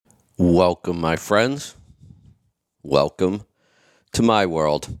Welcome, my friends. Welcome to my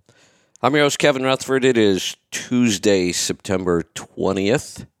world. I'm your host, Kevin Rutherford. It is Tuesday, September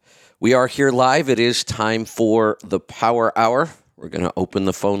 20th. We are here live. It is time for the Power Hour. We're going to open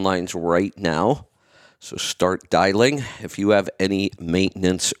the phone lines right now. So start dialing. If you have any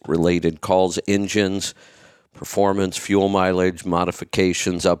maintenance-related calls, engines, performance, fuel mileage,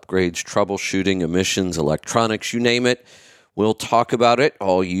 modifications, upgrades, troubleshooting, emissions, electronics, you name it, we'll talk about it.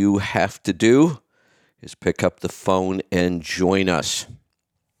 All you have to do is pick up the phone and join us.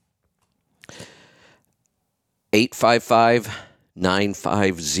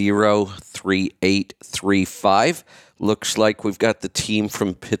 855-950-3835. Looks like we've got the team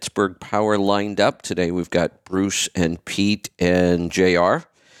from Pittsburgh Power lined up. Today we've got Bruce and Pete and JR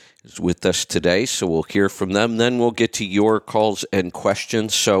is with us today, so we'll hear from them. Then we'll get to your calls and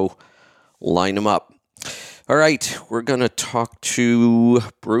questions, so line them up. All right, we're going to talk to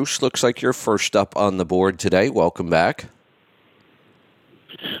Bruce. Looks like you're first up on the board today. Welcome back.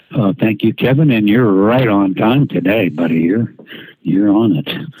 Thank you, Kevin, and you're right on time today, buddy. You're on it.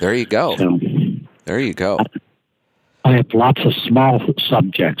 There you go. So, there you go. I have lots of small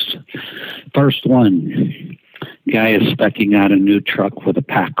subjects. First one, guy is speccing out a new truck with a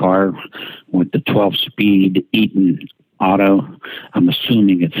PACCAR with the 12-speed Eaton auto. I'm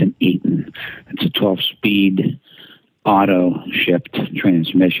assuming it's an Eaton. It's a 12-speed auto shift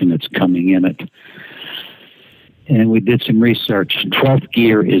transmission that's coming in it. And we did some research. 12th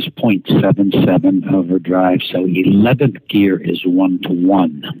gear is 0.77 overdrive, so 11th gear is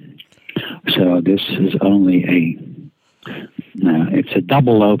 1-to-1. So this is only it's a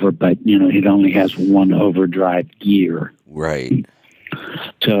double over, but, it only has one overdrive gear. Right.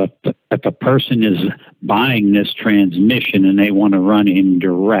 So if a person is buying this transmission and they want to run in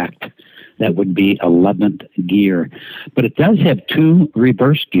direct, that would be 11th gear. But it does have two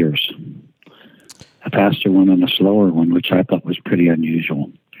reverse gears, a faster one and a slower one, which I thought was pretty unusual.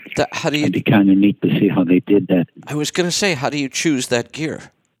 It'd be kind of neat to see how they did that. I was going to say, how do you choose that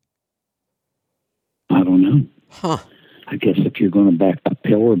gear? I don't know. Huh. I guess if you're going to back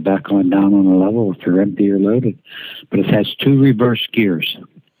uphill or back on down on a level, if you're empty or loaded. But it has two reverse gears.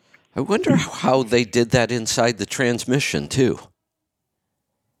 I wonder how they did that inside the transmission, too.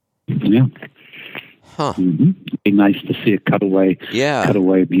 Yeah. Huh. Mm-hmm. It'd be nice to see a cutaway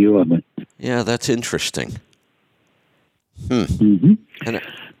view of it. Yeah, that's interesting. Mm-hmm.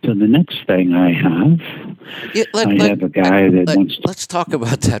 So the next thing I have, I have a guy that wants to... Let's talk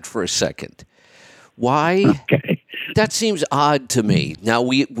about that for a second. Why? Okay. That seems odd to me. Now,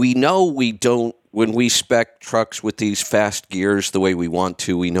 we know we don't, when we spec trucks with these fast gears the way we want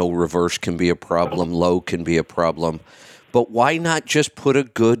to, we know reverse can be a problem, low can be a problem. But why not just put a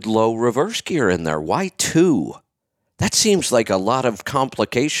good low reverse gear in there? Why two? That seems like a lot of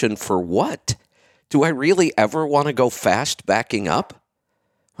complication for what? Do I really ever want to go fast backing up?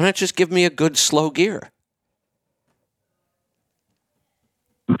 Why not just give me a good slow gear?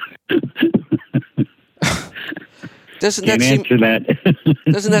 Doesn't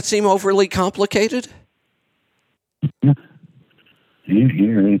that seem overly complicated?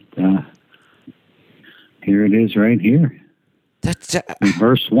 Here it is right here.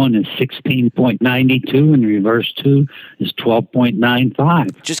 Reverse 1 is 16.92 and reverse 2 is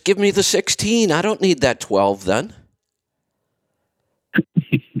 12.95. Just give me the 16. I don't need that 12 then.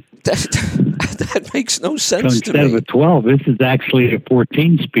 That makes no sense to me. Instead of a 12, this is actually a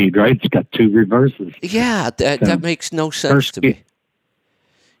 14-speed, right? It's got two reverses. Yeah, that makes no sense to me.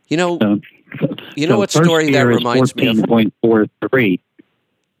 You know what story that reminds me of? 14.43.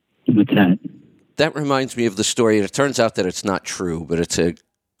 What's that? That reminds me of the story. It turns out that it's not true, but it's a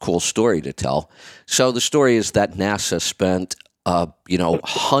cool story to tell. So the story is that NASA spent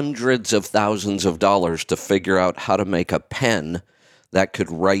hundreds of thousands of dollars to figure out how to make a pen that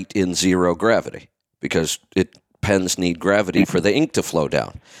could write in zero gravity, because pens need gravity for the ink to flow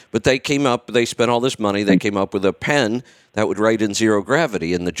down. But they spent all this money, they came up with a pen that would write in zero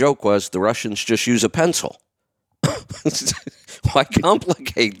gravity, and the joke was the Russians just use a pencil. Why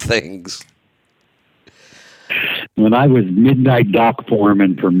complicate things? When I was midnight dock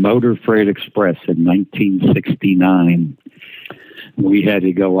foreman for Motor Freight Express in 1969, we had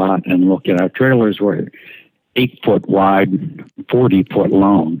to go out and look at our trailers were 8 foot wide, 40 foot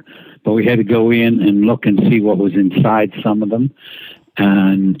long. But we had to go in and look and see what was inside some of them.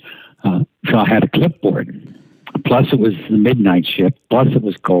 And so I had a clipboard. Plus it was the midnight shift, plus it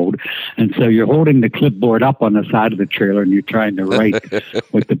was cold. And so you're holding the clipboard up on the side of the trailer and you're trying to write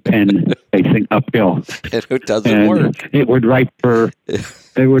with the pen facing uphill. And it doesn't work. It would write for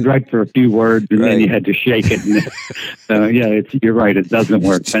a few words and then you had to shake it. And, you're right, it doesn't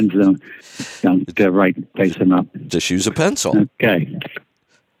work. Pens don't write facing up. Just use a pencil. Okay.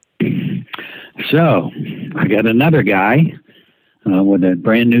 So I got another guy with a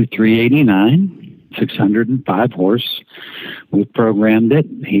brand new 389. 605 horse. We programmed it.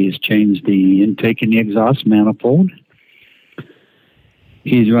 He's changed the intake and the exhaust manifold.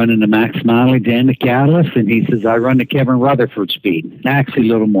 He's running the max mileage and the catalyst, and he says, I run the Kevin Rutherford speed. Actually,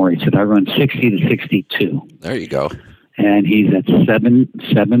 a little more. He said, I run 60 to 62. There you go. And he's at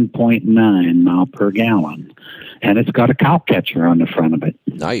 7.9 mile per gallon. And it's got a cow catcher on the front of it.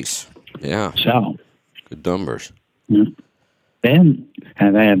 Nice. Yeah. So. Good numbers. Yeah. Then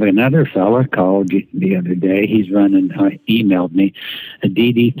I have another fella called the other day. He's running, emailed me, a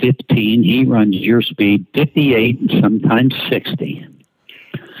DD15. He runs your speed, 58 and sometimes 60.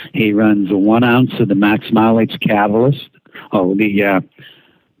 He runs 1 ounce of the max mileage catalyst. The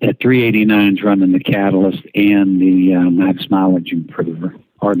 389's running the catalyst and the max mileage improver,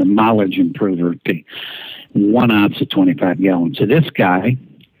 or the mileage improver, 1 ounce of 25 gallons. So this guy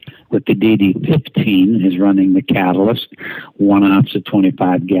with the DD15 is running the catalyst, 1 ounce of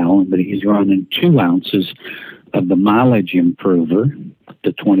 25 gallon, but he's running 2 ounces of the mileage improver,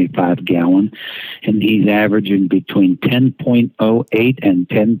 the 25 gallon, and he's averaging between 10.08 and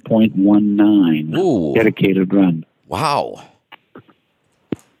 10.19. Ooh. Dedicated run. Wow.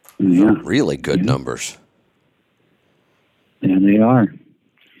 Yeah. Really good numbers. And they are.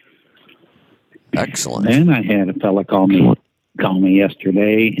 Excellent. Then I had a fella call me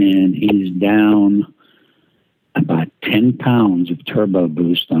yesterday, and he's down about 10 pounds of turbo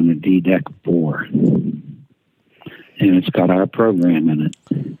boost on a D-Deck 4. And it's got our program in it.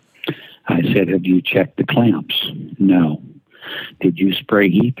 I said, have you checked the clamps? No. Did you spray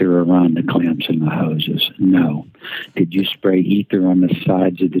ether around the clamps and the hoses? No. Did you spray ether on the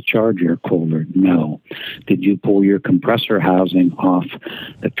sides of the charger cooler? No. Did you pull your compressor housing off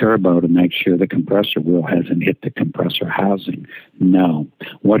the turbo to make sure the compressor wheel hasn't hit the compressor housing? No.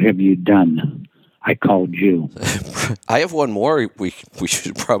 What have you done? I called you. I have one more we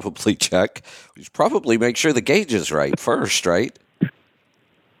should probably check. We should probably make sure the gauge is right first, right?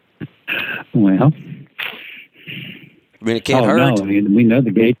 Well, I mean, it can't hurt. No, I mean, we know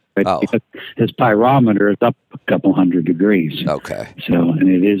the gauge. His pyrometer is up a couple hundred degrees. Okay. So, and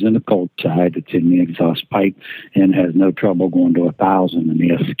it is in the cold side. It's in the exhaust pipe and has no trouble going to 1,000. And he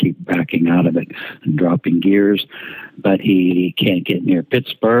has to keep backing out of it and dropping gears. But he can't get near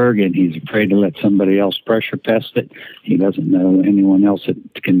Pittsburgh, and he's afraid to let somebody else pressure test it. He doesn't know anyone else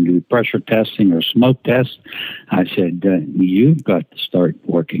that can do pressure testing or smoke tests. I said, you've got to start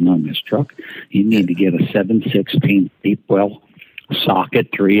working on this truck. You need to get a 7/16 deep well socket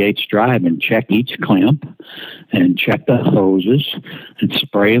 3/8 drive and check each clamp and check the hoses and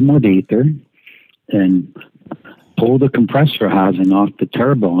spray them with ether and pull the compressor housing off the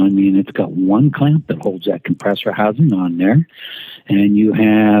turbo. I mean, it's got one clamp that holds that compressor housing on there, and you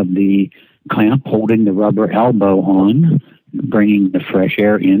have the clamp holding the rubber elbow on, bringing the fresh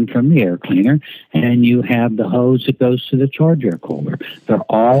air in from the air cleaner, and you have the hose that goes to the charge air cooler. They're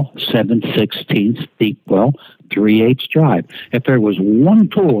all 7/16 deep well 3/8 drive. If there was one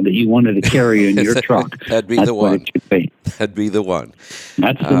tool that you wanted to carry in your truck, that'd be that's the what one. it should be. That'd be the one.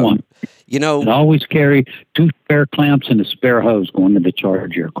 That's the one. You know, and always carry 2 spare clamps and a spare hose going to the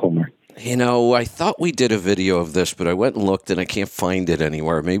charge air cooler. You know, I thought we did a video of this, but I went and looked and I can't find it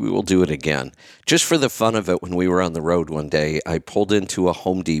anywhere. Maybe we'll do it again. Just for the fun of it, when we were on the road one day, I pulled into a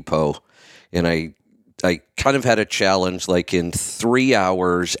Home Depot and I kind of had a challenge, like in 3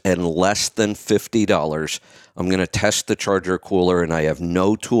 hours and less than $50, I'm going to test the charger cooler, and I have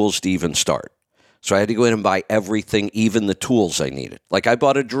no tools to even start. So I had to go in and buy everything, even the tools I needed. Like I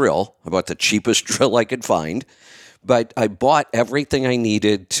bought a drill. I bought the cheapest drill I could find. But I bought everything I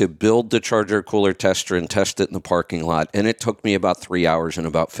needed to build the charger cooler tester and test it in the parking lot. And it took me about 3 hours and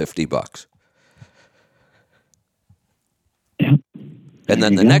about $50. Yeah. And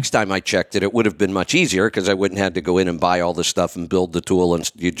then the next time I checked it, it would have been much easier because I wouldn't have to go in and buy all the stuff and build the tool, and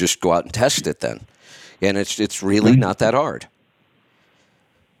you just go out and test it then. And it's really not that hard.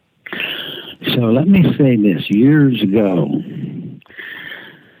 So let me say this. Years ago,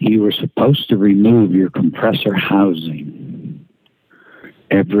 you were supposed to remove your compressor housing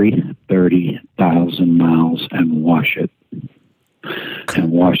every 30,000 miles and wash it,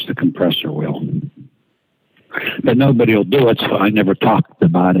 and wash the compressor wheel. But nobody will do it, so I never talked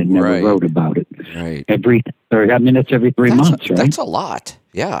about it, never wrote about it. Right. Every Or, I mean, it's every 3 months, right? That's a lot.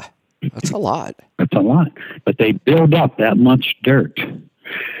 Yeah, that's a lot. That's a lot. But they build up that much dirt.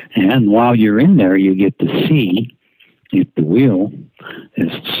 And while you're in there, you get to see if the wheel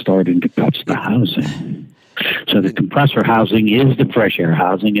is starting to touch the housing. So the compressor housing is the fresh air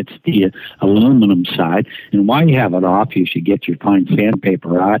housing. It's the aluminum side. And while you have it off, you should get your fine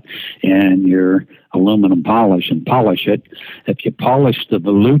sandpaper out and your aluminum polish and polish it. If you polish the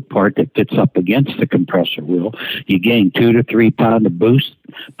volute part that fits up against the compressor wheel, you gain 2 to 3 pound of boost,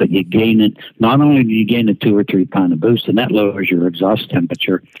 but you gain it, not only do you gain a 2 or 3 pound of boost, and that lowers your exhaust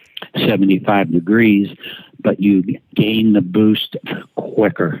temperature 75 degrees, but you gain the boost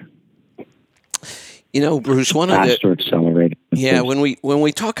quicker. You know, Bruce, one faster accelerated. Yeah, when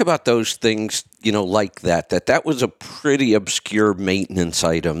we talk about those things, you know, like that was a pretty obscure maintenance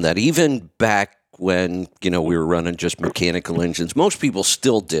item that even back when, you know, we were running just mechanical engines, most people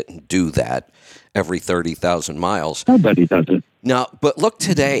still didn't do that every 30,000 miles. Nobody does it. Now, but look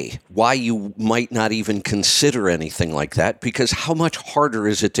today, why you might not even consider anything like that, because how much harder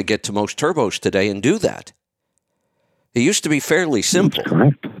is it to get to most turbos today and do that? It used to be fairly simple. That's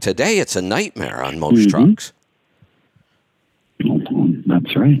correct. Today, it's a nightmare on most trucks.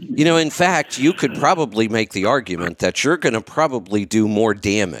 That's right. You know, in fact, you could probably make the argument that you're going to probably do more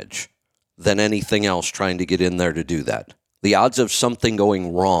damage than anything else trying to get in there to do that. The odds of something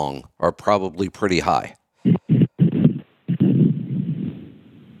going wrong are probably pretty high.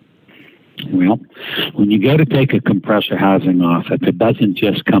 Well, when you go to take a compressor housing off, if it doesn't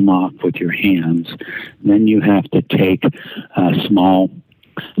just come off with your hands, then you have to take a small,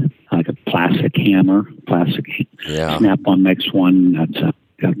 like a plastic hammer, Snap-on makes one that's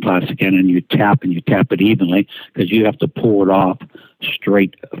got plastic in it, and you tap it evenly because you have to pull it off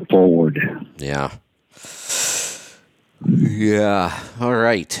straight forward. Yeah. Yeah. All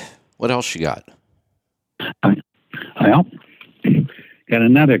right. What else you got? Well, got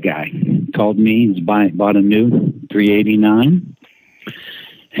another guy called me. He's bought a new 389,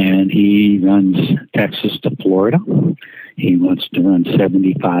 and he runs Texas to Florida. He wants to run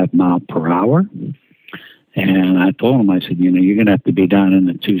 75 miles per hour. And I told him, I said, you know, you're going to have to be down in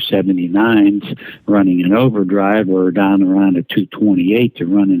the 279s running an overdrive or down around a 228 to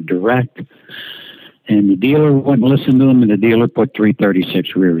run in direct. And the dealer wouldn't listen to him, and the dealer put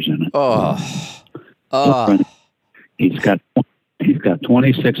 336 rears in it. He's got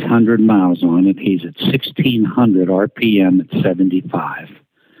 2,600 miles on it. He's at 1,600 RPM at 75.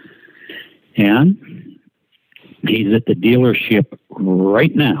 And he's at the dealership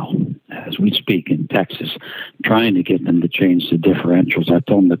right now, as we speak, in Texas, trying to get them to change the differentials. I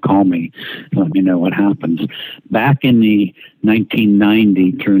told him to call me, let me know what happens. Back in the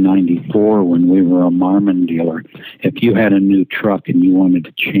 1990 through 94, when we were a Marmon dealer, if you had a new truck and you wanted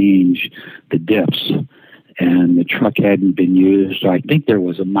to change the diffs, and the truck hadn't been used, I think there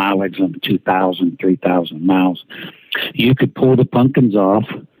was a mileage of 2,000, 3,000 miles, you could pull the pumpkins off,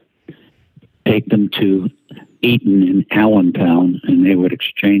 take them to Eaton in Allentown, and they would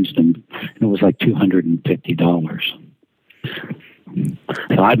exchange them. It was like $250.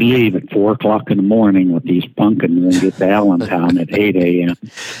 So I'd leave at 4 o'clock in the morning with these pumpkins and get to Allentown at 8 a.m.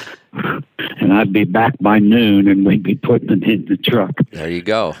 And I'd be back by noon, and we'd be putting them in the truck. There you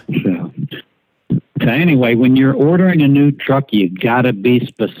go. So anyway, when you're ordering a new truck, you got to be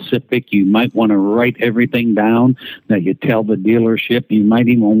specific. You might want to write everything down that you tell the dealership. You might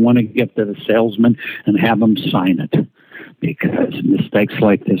even want to get to the salesman and have them sign it, because mistakes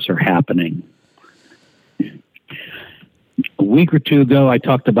like this are happening. A week or two ago, I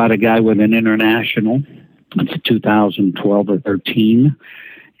talked about a guy with an International. It's 2012 or 13,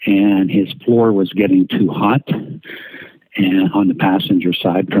 and his floor was getting too hot. And on the passenger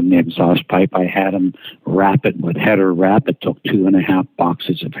side from the exhaust pipe, I had him wrap it with header wrap. It took 2.5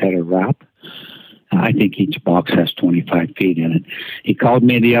 boxes of header wrap. I think each box has 25 feet in it. He called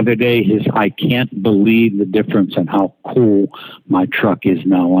me the other day. I can't believe the difference in how cool my truck is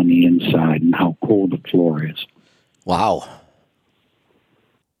now on the inside and how cool the floor is. Wow.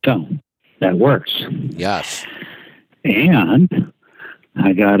 So that works. Yes. And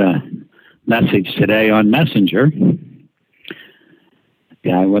I got a message today on Messenger.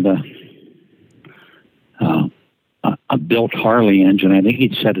 Guy with a built Harley engine. I think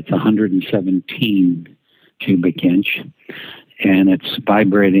he said it's 117 cubic inch, and it's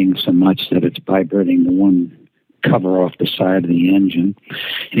vibrating so much that it's vibrating the one cover off the side of the engine.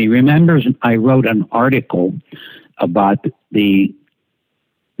 And he remembers I wrote an article about the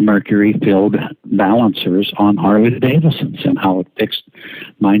mercury-filled balancers on Harley Davidsons and how it fixed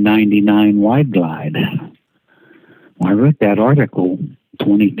my 99 Wide Glide. Well, I wrote that article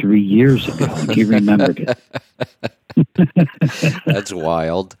 23 years ago, and he remembered it. That's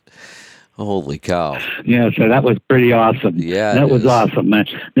wild. Holy cow. Yeah, so that was pretty awesome. Yeah, that was awesome.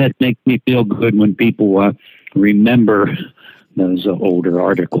 That makes me feel good when people remember those older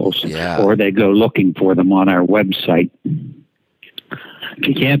articles, or they go looking for them on our website. If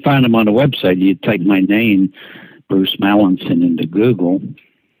you can't find them on the website, you type my name, Bruce Mallinson, into Google,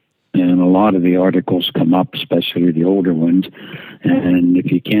 and a lot of the articles come up, especially the older ones. And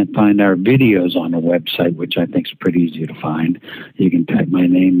if you can't find our videos on the website, which I think is pretty easy to find, you can type my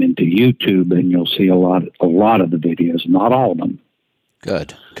name into YouTube, and you'll see a lot of the videos, not all of them.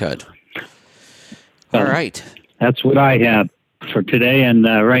 Good. All right. That's what I have for today. And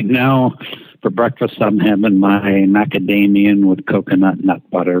right now, for breakfast, I'm having my macadamian with coconut nut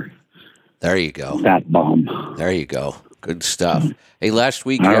butter. There you go. Fat bomb. There you go. Good stuff. Hey, last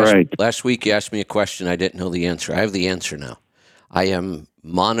week you asked me a question I didn't know the answer. I have the answer now. I am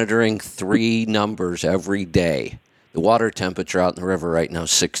monitoring 3 numbers every day. The water temperature out in the river right now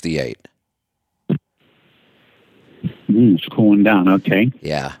is 68. It's cooling down. Okay.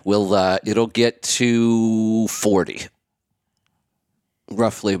 Yeah. It'll get to 40.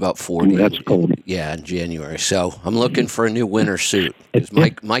 Roughly about 40. That's cold. In January. So I'm looking for a new winter suit.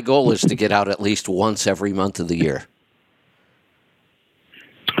 My goal is to get out at least once every month of the year.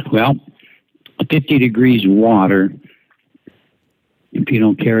 Well, 50 degrees water, if you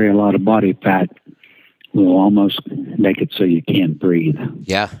don't carry a lot of body fat, will almost make it so you can't breathe.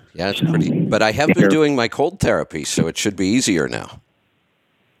 Yeah, it's pretty. But I have been doing my cold therapy, so it should be easier now.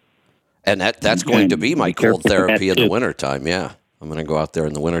 And that's going to be my cold therapy in the wintertime, yeah. I'm going to go out there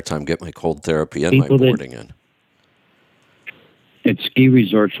in the wintertime, get my cold therapy and my boarding in. At ski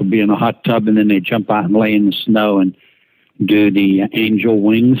resorts will be in a hot tub, and then they jump out and lay in the snow and do the angel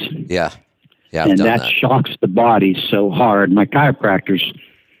wings. Yeah, and that shocks the body so hard. My chiropractors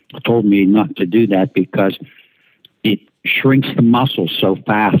told me not to do that because it shrinks the muscles so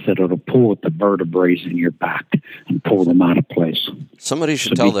fast that it'll pull at the vertebrae in your back and pull them out of place. Somebody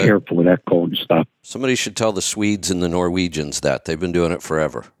should be careful with that cold stuff. Somebody should tell the Swedes and the Norwegians that. They've been doing it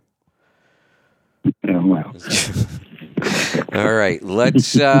forever. Well. All right,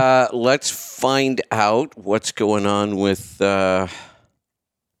 let's find out what's going on with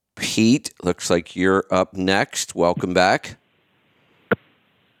Pete. Looks like you're up next. Welcome back.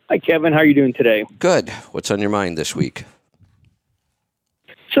 Hi, Kevin. How are you doing today? Good. What's on your mind this week?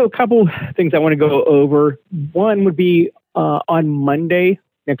 So a couple things I want to go over. One would be on Monday.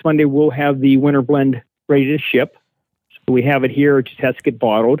 Next Monday, we'll have the winter blend ready to ship. So we have it here. It just has to get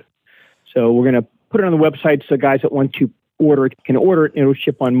bottled. So we're going to put it on the website so guys that want to order it can order it, and it'll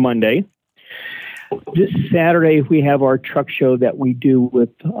ship on Monday. This Saturday, we have our truck show that we do with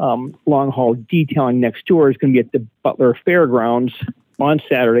long haul detailing next door. It's going to be at the Butler Fairgrounds on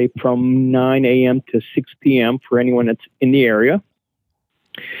Saturday from 9 a.m. to 6 p.m. for anyone that's in the area.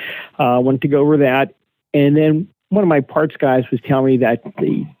 I wanted to go over that. And then one of my parts guys was telling me that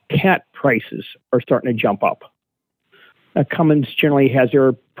the cat prices are starting to jump up. Cummins generally has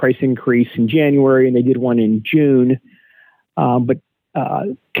their price increase in January, and they did one in June. But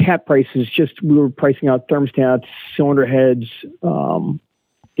cat prices, we were pricing out thermostats, cylinder heads,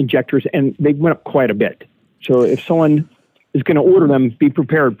 injectors, and they went up quite a bit. So if someone is going to order them, be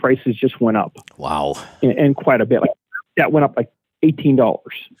prepared. Prices just went up. Wow. And quite a bit. Like, that went up like $18.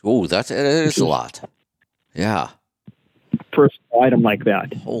 Oh, it is a lot. Yeah. First item like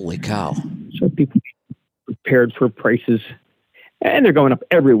that. Holy cow. So people be prepared for prices, and they're going up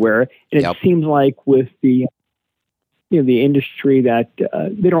everywhere. And it seems like with the industry that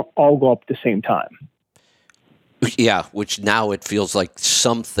they don't all go up at the same time. Yeah, which now it feels like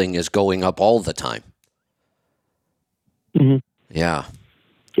something is going up all the time. Mm-hmm. Yeah.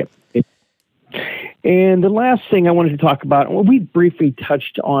 Yep. And the last thing I wanted to talk about, well, we briefly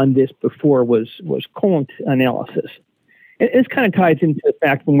touched on this before, was coolant analysis. And this kind of ties into the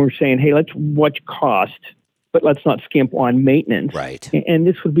fact when we're saying, hey, let's watch cost, but let's not skimp on maintenance. Right. And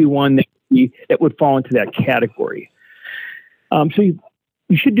this would be one that would fall into that category. So you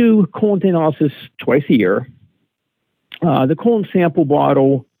should do coolant analysis twice a year. The coolant sample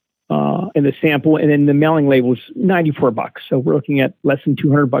bottle and the sample, and then the mailing label is $94. So we're looking at less than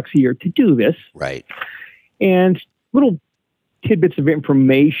 $200 a year to do this. Right. And little tidbits of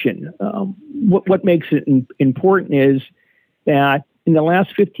information. What makes it important is that in the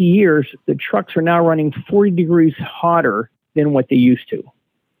last 50 years, the trucks are now running 40 degrees hotter than what they used to.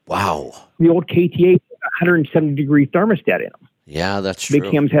 Wow. The old KTA had 170-degree thermostat in them. Yeah, that's true.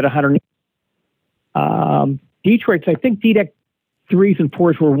 Big Cams had 100. Detroit's, I think DDEC 3s and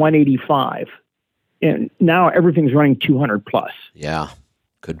 4s were 185. And now everything's running 200 plus. Yeah.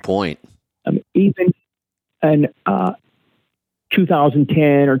 Good point. Even an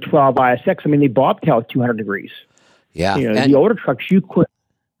 2010 or 12 ISX, they bobtail 200 degrees. Yeah. The older trucks, you couldn't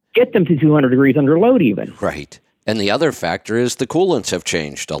get them to 200 degrees under load even. Right. And the other factor is the coolants have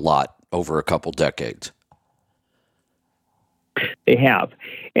changed a lot over a couple decades. They have.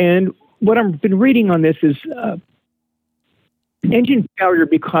 And what I've been reading on this is engine failure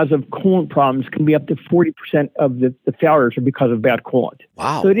because of coolant problems can be up to 40% of the failures are because of bad coolant.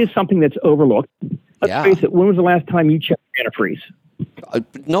 Wow. So it is something that's overlooked. Let's Yeah. face it, when was the last time you checked antifreeze?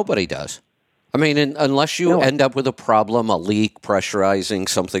 Nobody does. Unless you end up with a problem, a leak, pressurizing,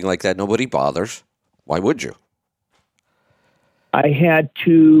 something like that, nobody bothers. Why would you? I had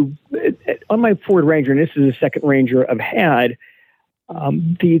to, on my Ford Ranger, and this is the second Ranger I've had,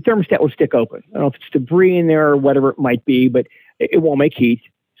 the thermostat will stick open. I don't know if it's debris in there or whatever it might be, but it won't make heat.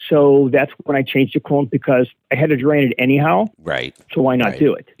 So that's when I changed the coolant because I had to drain it anyhow. Right. So why not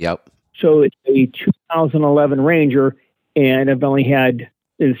do it? Yep. So it's a 2011 Ranger, and I've only had,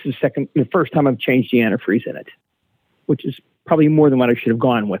 this is the first time I've changed the antifreeze in it, which is probably more than what I should have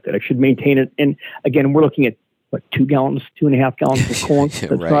gone with it. I should maintain it. And again, we're looking at, 2.5 gallons of coolant.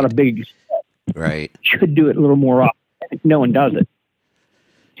 That's Right. not a big step. Right. Should do it a little more often. No one does it.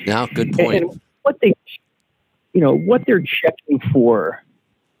 No, good point. And what they're checking for,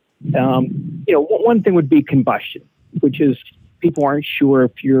 one thing would be combustion, which is people aren't sure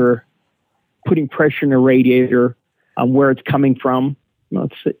if you're putting pressure in a radiator, where it's coming from.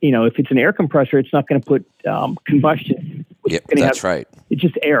 If it's an air compressor, it's not going to put combustion. Yep, that's right. It's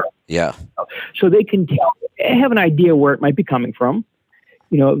just air. Yeah. So they can have an idea where it might be coming from.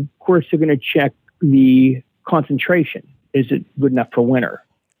 Of course, they're going to check the concentration. Is it good enough for winter?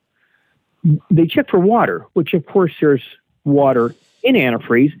 They check for water, which of course there's water in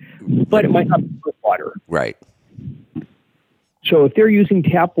antifreeze, but it might not be good water. Right. So if they're using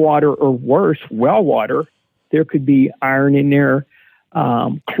tap water or worse, well water, there could be iron in there,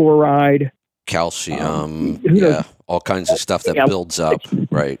 chloride, calcium, knows? all kinds of stuff that builds up.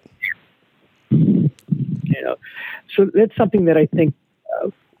 Right. So that's something that I think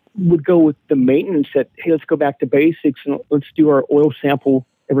would go with the maintenance that, hey, let's go back to basics and let's do our oil sample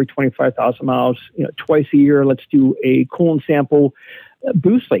every 25,000 miles, twice a year. Let's do a coolant sample.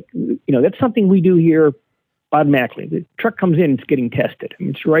 Boost leak, that's something we do here automatically. The truck comes in, it's getting tested.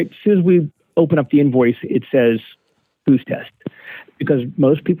 It's right as soon as we open up the invoice, it says boost test because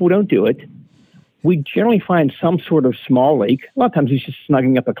most people don't do it. We generally find some sort of small leak. A lot of times it's just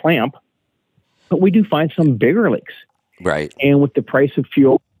snugging up a clamp, but we do find some bigger leaks. Right. And with the price of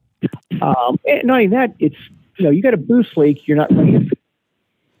fuel, and not only that, it's, you got a boost leak, you're going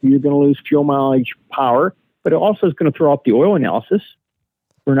to lose fuel mileage power, but it also is going to throw off the oil analysis.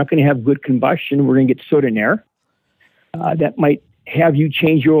 We're not going to have good combustion. We're going to get soot in there. That might have you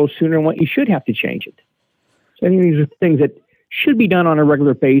change your oil sooner than what you should have to change it. So I think these are things that should be done on a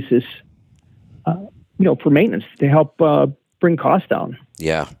regular basis, for maintenance to help bring costs down.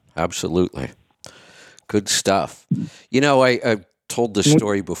 Yeah, absolutely. Good stuff. I told this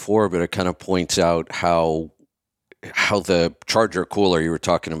story before, but it kind of points out how the Charger cooler you were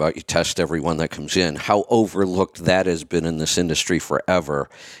talking about, you test every one that comes in, how overlooked that has been in this industry forever.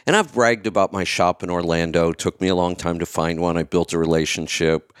 And I've bragged about my shop in Orlando. It took me a long time to find one. I built a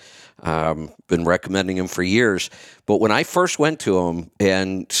relationship, been recommending them for years. But when I first went to them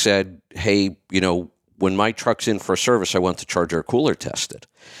and said, hey, when my truck's in for a service, I want the Charger cooler tested,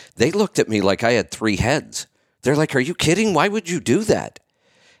 they looked at me like I had three heads. They're like, are you kidding? Why would you do that?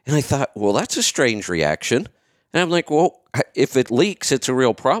 And I thought, well, that's a strange reaction. And I'm like, well, if it leaks, it's a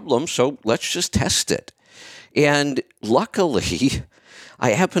real problem, so let's just test it. And luckily,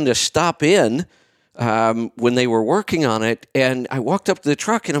 I happened to stop in when they were working on it, and I walked up to the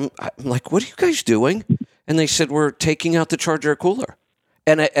truck, and I'm like, what are you guys doing? And they said, we're taking out the Charger cooler.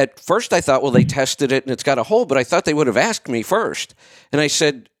 And at first I thought, well, they tested it, and it's got a hole, but I thought they would have asked me first. And I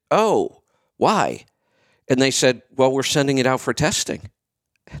said, oh, why? And they said, well, we're sending it out for testing.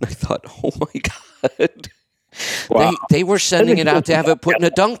 And I thought, oh, my God. Wow. They were sending it out to have it put in a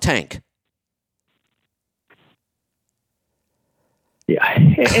dunk tank. Yeah,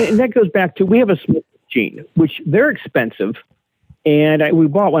 and that goes back to, we have a Smith machine, which they're expensive, and we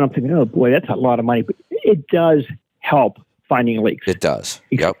bought one. I'm thinking, oh boy, that's a lot of money, but it does help finding leaks. It does,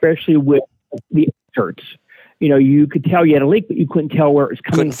 especially with the inserts. You could tell you had a leak, but you couldn't tell where it was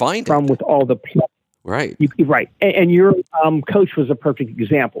coming from with all the plugs. Right, right, and your coach was a perfect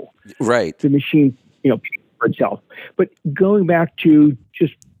example. Right, the machine, for itself. But going back to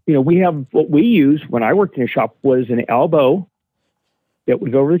just, we have what we used when I worked in a shop was an elbow that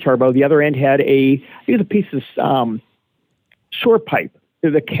would go over the turbo. The other end had a piece of sore pipe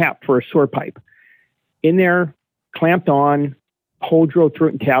the cap for a sewer pipe. In there, clamped on, hole drilled through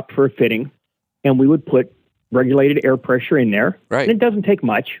it and tapped for a fitting. And we would put regulated air pressure in there. Right. And it doesn't take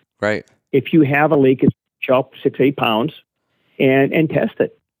much. Right. If you have a leak, it's up 6-8 pounds and test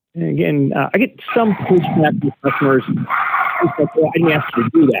it. And again, I get some pushback from customers. Like, well, I didn't ask you to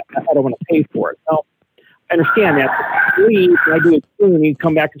do that. I don't want to pay for it. Well, I understand that. Please, I do it soon, and you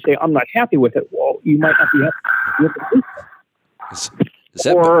come back and say, I'm not happy with it. Well, you might not be happy with it. Is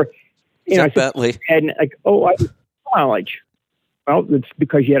that, or, is that Bentley? And like, oh, I have mileage. Well, it's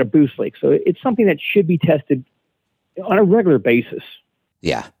because you had a boost leak. So it's something that should be tested on a regular basis.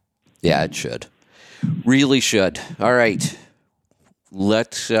 Yeah. Yeah, it should. Really should. All right.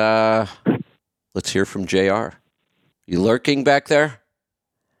 Let's hear from JR. You lurking back there?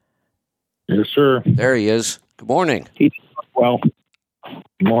 Yes, sir. There he is. Good morning. Well,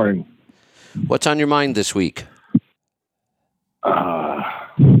 Good morning. What's on your mind this week? I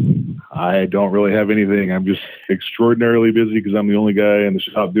don't really have anything. I'm just extraordinarily busy because I'm the only guy in the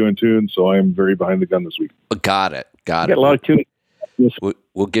shop doing tunes, so I am very behind the gun this week. Got it. got a lot of tuning.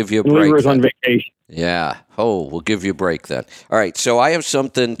 We'll give you a break. Leroy's on vacation. Yeah. Oh, we'll give you a break then. All right. So I have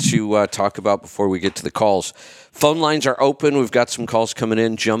something to talk about before we get to the calls. Phone lines are open. We've got some calls coming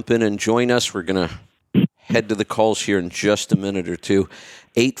in. Jump in and join us. We're going to head to the calls here in just a minute or two.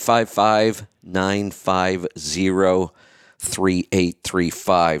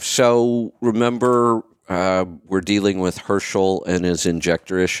 855-950-3835. So remember, we're dealing with Herschel and his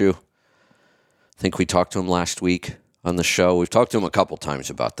injector issue. I think we talked to him last week on the show. We've talked to him a couple times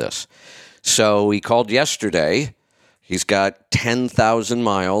about this. So he called yesterday. He's got 10,000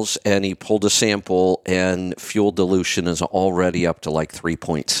 miles, and he pulled a sample, and fuel dilution is already up to like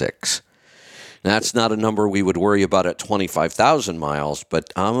 3.6. That's not a number we would worry about at 25,000 miles,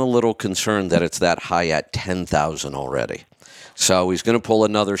 but I'm a little concerned that it's that high at 10,000 already. So he's going to pull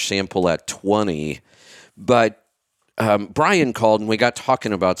another sample at 20. But Brian called, and we got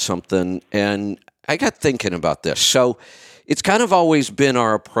talking about something, and I got thinking about this. So it's kind of always been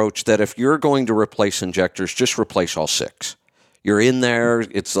our approach that if you're going to replace injectors, just replace all 6. You're in there.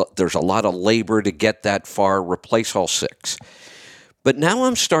 There's a lot of labor to get that far. Replace all 6. But now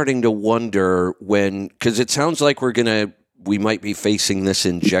I'm starting to wonder because it sounds like we might be facing this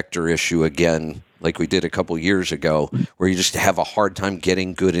injector issue again, like we did a couple years ago, where you just have a hard time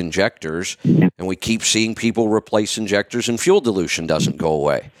getting good injectors, and we keep seeing people replace injectors and fuel dilution doesn't go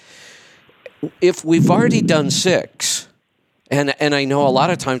away. If we've already done 6, and I know a lot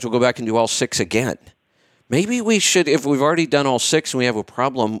of times we'll go back and do all 6 again, maybe we should, if we've already done all 6 and we have a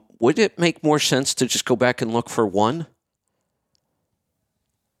problem, would it make more sense to just go back and look for 1?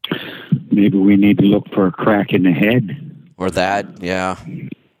 Maybe we need to look for a crack in the head. Or that, yeah.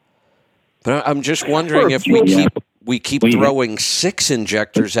 But I'm just wondering if we keep throwing 6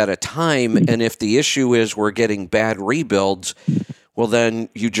 injectors at a time, and if the issue is we're getting bad rebuilds, well, then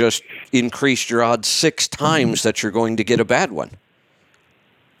you just increased your odds 6 times that you're going to get a bad one.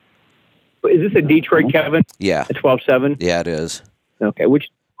 Is this a Detroit, Kevin? Yeah. A 12.7? Yeah, it is. Okay.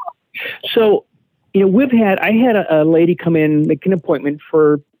 So, I had a lady come in, make an appointment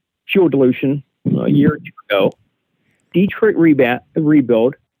for fuel dilution a year or 2 ago. Detroit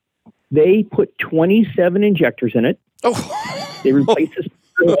rebuild. They put 27 injectors in it. Oh. They replaced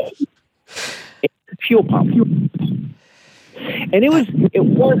the fuel pump. And it wasn't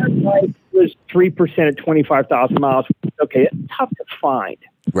like it was 3% at 25,000 miles. Okay, it's tough to find.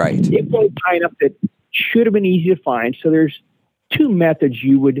 Right. It was high enough that should have been easy to find. So there's 2 methods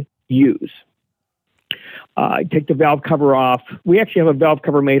you would use. Take the valve cover off. We actually have a valve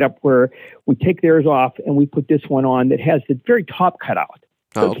cover made up where we take theirs off and we put this one on that has the very top cut out.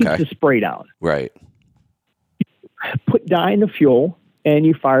 So it keeps the spray down. Right. Put dye in the fuel and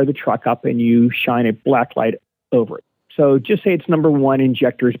you fire the truck up and you shine a black light over it. So just say it's number 1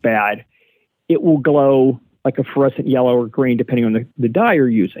 injector's bad. It will glow like a fluorescent yellow or green depending on the dye you're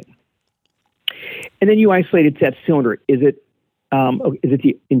using. And then you isolate it to that cylinder. Is it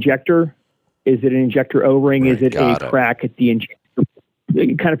the injector? Is it an injector O-ring? Right, is it a crack at the injector?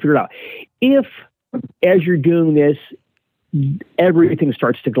 You kind of figure it out. If, as you're doing this, everything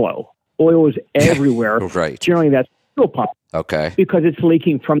starts to glow, oil is everywhere, right. Generally that's fuel pump. Okay. Because it's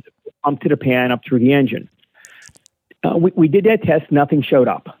leaking from the pump to the pan up through the engine. We did that test. Nothing showed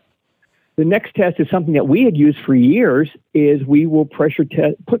up. The next test is something that we had used for years. Is we will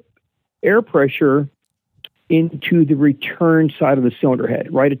put air pressure into the return side of the cylinder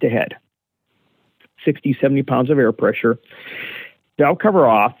head, right at the head. 60, 70 pounds of air pressure. Valve cover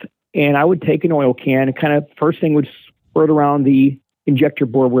off, and I would take an oil can and kind of first thing would squirt around the injector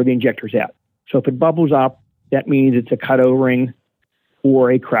board where the injector's at. So if it bubbles up, that means it's a cut O-ring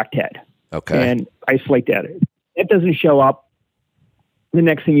or a cracked head. Okay. And isolate that. If that doesn't show up, the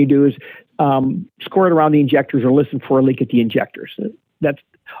next thing you do is score it around the injectors or listen for a leak at the injectors. That's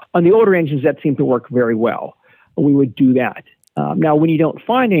on the older engines that seem to work very well. We would do that. Now, when you don't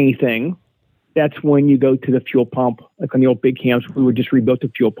find anything, that's when you go to the fuel pump. Like on the old big cams, we would just rebuild the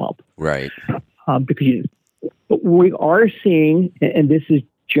fuel pump. Right. But we are seeing, and this is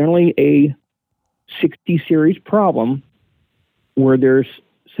generally a 60 series problem, where there's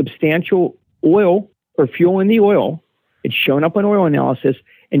substantial oil or fuel in the oil. It's shown up on oil analysis,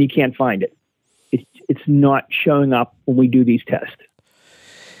 and you can't find it. It's not showing up when we do these tests.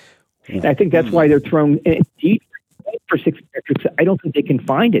 And I think that's why they're thrown deep for 6 injectors. I don't think they can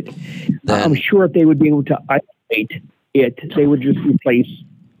find it. I'm sure if they would be able to isolate it, they would just replace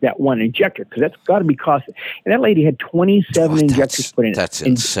that one injector, because that's got to be costly. And that lady had 27 injectors put in. That's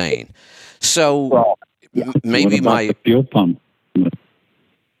insane. So maybe the fuel pump.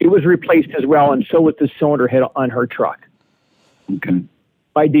 It was replaced as well, and so was the cylinder head on her truck. Okay.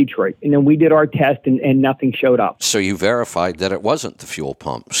 By Detroit. And then we did our test, and nothing showed up. So you verified that it wasn't the fuel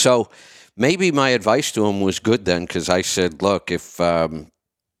pump. So maybe my advice to him was good then, because I said, look, if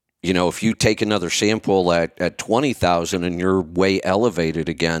you take another sample at 20,000 and you're way elevated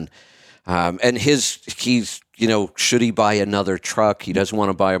again, and he's should he buy another truck? He doesn't want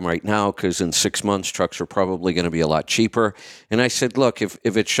to buy them right now because in 6 months trucks are probably going to be a lot cheaper. And I said, look, if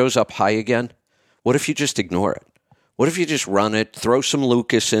it shows up high again, what if you just ignore it? What if you just run it, throw some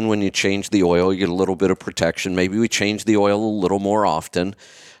Lucas in when you change the oil, you get a little bit of protection. Maybe we change the oil a little more often.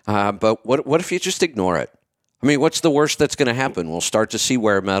 But what if you just ignore it? I mean, what's the worst that's going to happen? We'll start to see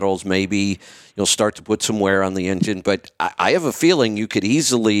wear metals. Maybe you'll start to put some wear on the engine. But I have a feeling you could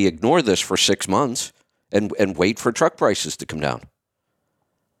easily ignore this for 6 months and wait for truck prices to come down.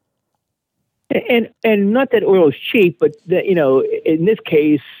 And not that oil is cheap, but in this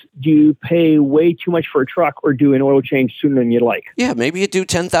case, do you pay way too much for a truck or do an oil change sooner than you'd like? Yeah, maybe you do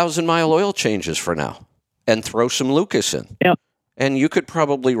 10,000-mile oil changes for now and throw some Lucas in. Yeah. And you could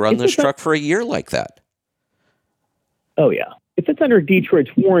probably run this truck for a year like that. Oh, yeah. If it's under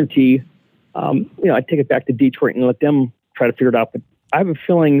Detroit's warranty, I'd take it back to Detroit and let them try to figure it out. But I have a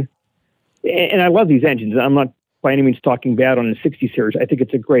feeling, and I love these engines. I'm not by any means talking bad on the 60 series. I think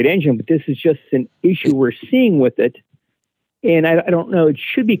it's a great engine, but this is just an issue we're seeing with it. And I don't know, it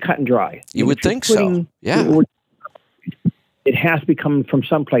should be cut and dry. You would think so. Yeah. It has to be coming from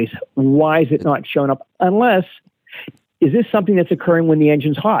someplace. Why is it not showing up? Unless, is this something that's occurring when the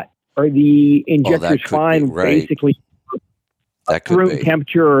engine's hot? Are the injectors fine, right. basically that could room be.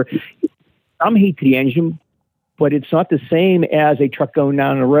 temperature, or some heat to the engine, but it's not the same as a truck going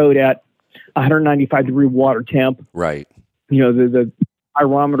down the road at 195-degree water temp. Right. The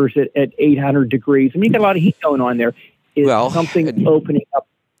pyrometers at 800 degrees. I mean, you got a lot of heat going on there. Is something opening up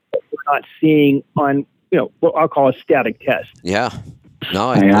that we're not seeing on, what I'll call a static test? Yeah. No,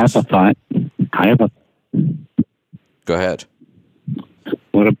 I have a thought. Go ahead.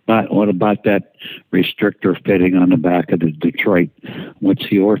 What about that restrictor fitting on the back of the Detroit? What's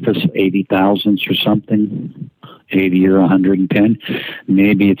the orifice? 80 thousandths or something? 80 or 110?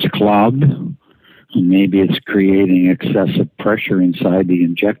 Maybe it's clogged. Maybe it's creating excessive pressure inside the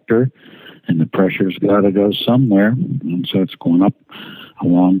injector, and the pressure's got to go somewhere. And so it's going up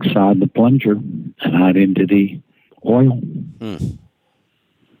alongside the plunger and out into the oil,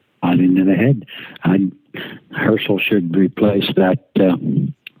 out into the head. Herschel should replace that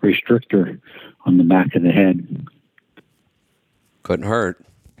restrictor on the back of the head. Couldn't hurt.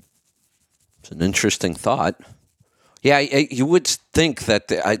 It's an interesting thought. Yeah, you would think that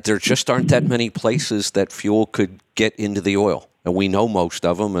there just aren't that many places that fuel could get into the oil. And we know most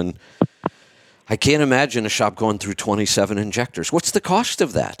of them. And I can't imagine a shop going through 27 injectors. What's the cost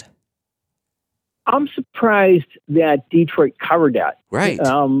of that? I'm surprised that Detroit covered that. Right.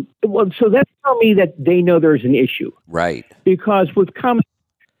 So that's telling me that they know there's an issue. Right. Because with Cummins,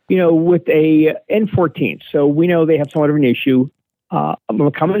 with a N14, so we know they have somewhat of an issue. I'm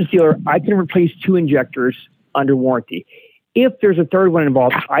a Cummins dealer. I can replace 2 injectors under warranty. If there's a third one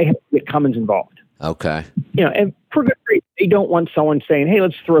involved, I have to get Cummins involved. Okay. And for good reason. They don't want someone saying, hey,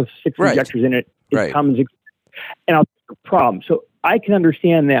 let's throw 6 injectors in it. It comes, and I'll have a problem. So I can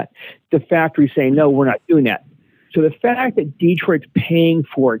understand that the factory saying, no, we're not doing that. So the fact that Detroit's paying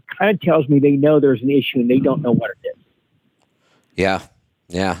for it kind of tells me they know there's an issue and they don't know what it is.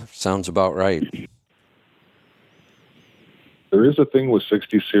 Yeah, sounds about right. There is a thing with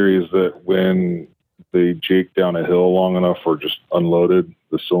 60 series that when they jake down a hill long enough or just unloaded,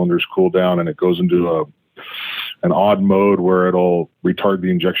 the cylinders cool down and it goes into an odd mode where it'll retard the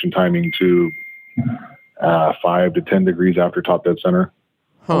injection timing to 5 to 10 degrees after top dead center.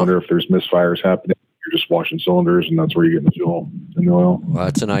 I wonder if there's misfires happening. You're just washing cylinders, and that's where you get the fuel and the oil. Well,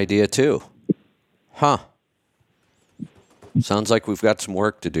 that's an idea too. Huh. Sounds like we've got some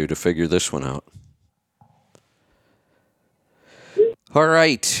work to do to figure this one out. All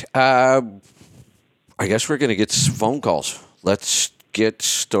right. I guess we're going to get some phone calls. Let's get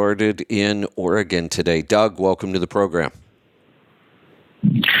started in Oregon today. Doug, welcome to the program.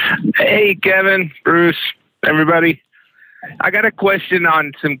 Hey, Kevin, Bruce, everybody. I got a question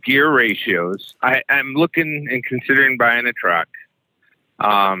on some gear ratios. I'm looking and considering buying a truck.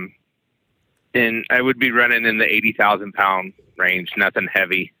 And I would be running in the 80,000 pound range, nothing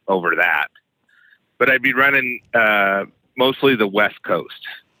heavy over that. But I'd be running mostly the West Coast.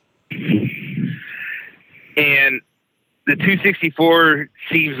 And the 264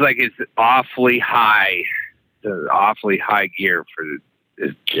 seems like it's awfully high gear for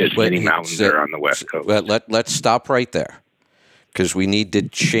as many mountains are on the West Coast. Let's stop right there, because we need to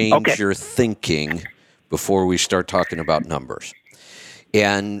change your thinking before we start talking about numbers.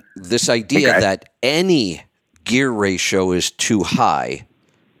 And this idea that any gear ratio is too high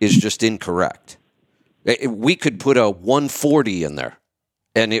is just incorrect. We could put a 140 in there,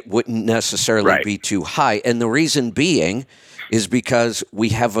 and it wouldn't necessarily be too high. And the reason being is because we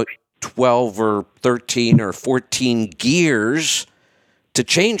have a 12 or 13 or 14 gears to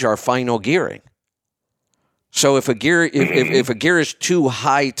change our final gearing. So if a gear if a gear is too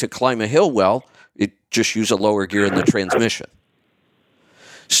high to climb a hill well, it just use a lower gear in the transmission.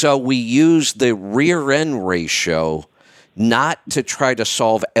 So we use the rear end ratio not to try to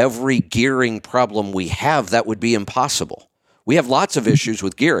solve every gearing problem we have. That would be impossible. We have lots of issues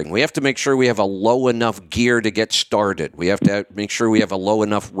with gearing. We have to make sure we have a low enough gear to get started. We have to make sure we have a low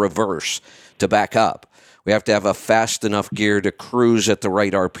enough reverse to back up. We have to have a fast enough gear to cruise at the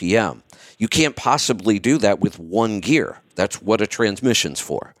right RPM. You can't possibly do that with one gear. That's what a transmission's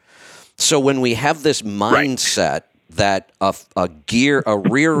for. So when we have this mindset that a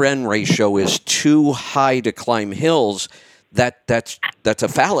rear end ratio is too high to climb hills, that's a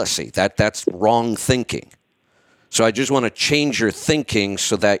fallacy. That's wrong thinking. So I just want to change your thinking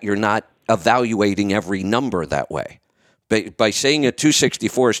so that you're not evaluating every number that way. By saying a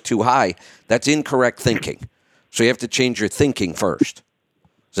 264 is too high, that's incorrect thinking. So you have to change your thinking first.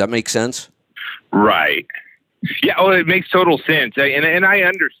 Does that make sense? Right. Yeah, well, it makes total sense. And I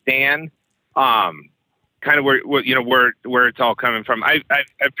understand kind of where it's all coming from.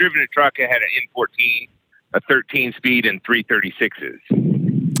 I've driven a truck that had an N14, a 13 speed, and 336s.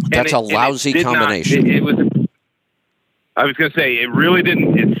 That's a lousy combination. I was going to say, it really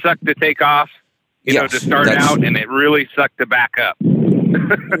didn't. It sucked to take off, to start out, and it really sucked to back up.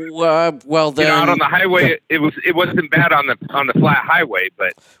 Well, then out on the highway, it wasn't bad on the flat highway,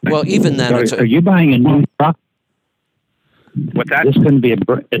 but even then, are you buying a new truck? What's that? This going to be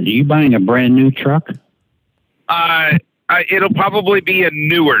are you buying a brand new truck? It'll probably be a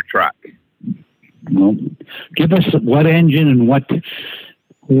newer truck. Well, give us what engine and what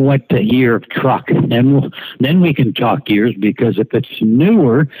year of truck, and then we can talk gears, because if it's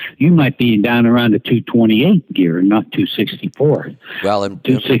newer, you might be down around a 228 gear, not 264. Well, and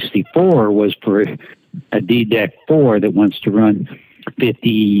 264 was for a D-Deck 4 that wants to run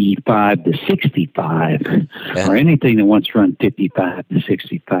 55 to 65, or anything that wants to run 55 to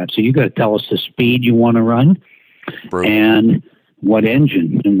 65. So you got to tell us the speed you want to run, and what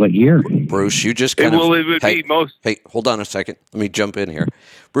engine and what year. Bruce, you just Hey, hold on a second. Let me jump in here.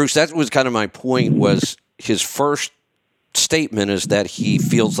 Bruce, that was kind of my point, was his first statement is that he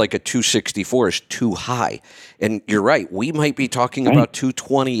feels like a 264 is too high. And you're right. We might be talking about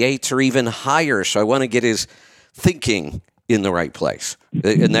 228s or even higher. So I want to get his thinking in the right place.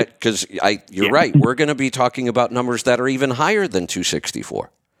 And that, because you're right. We're going to be talking about numbers that are even higher than 264.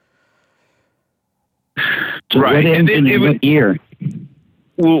 So what engine and what year?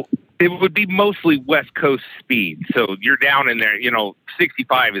 Well, it would be mostly West Coast speed. So you're down in there,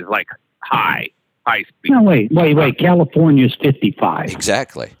 65 is like high speed. No, wait. California's 55.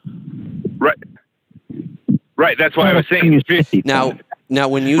 Exactly. Right. That's why I was saying it's 55. Now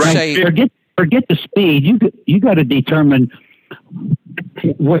when you say forget the speed, you got to determine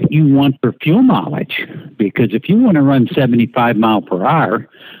what you want for fuel mileage, because if you want to run 75 mile per hour,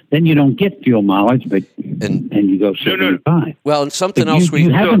 then you don't get fuel mileage, and you go 75. No. Well, and something else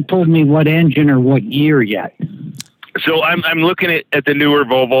you haven't told me what engine or what year yet. So I'm looking at the newer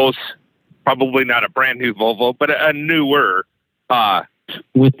Volvos, probably not a brand new Volvo, but a newer.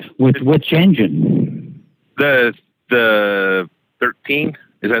 With which engine? The 13.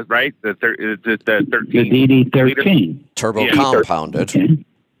 Is that right? The 13. The DD13 turbo compounded. Okay.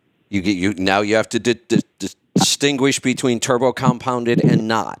 You now you have to distinguish between turbo compounded and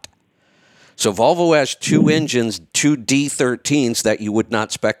not. So Volvo has two engines, two D13s that you would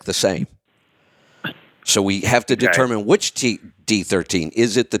not spec the same. So we have to determine which D13.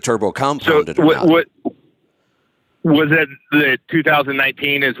 Is it the turbo compounded or not? What was it? The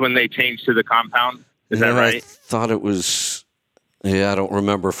 2019 is when they changed to the compound. Is that right? I thought it was. Yeah, I don't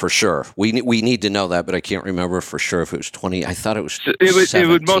remember for sure. We need to know that, but I can't remember for sure if it was 20. I thought it was. So it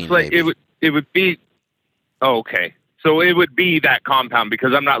would most likely it would be. Oh, okay. So it would be that compound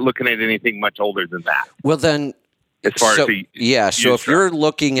because I'm not looking at anything much older than that. Well, then. As far as the so if you're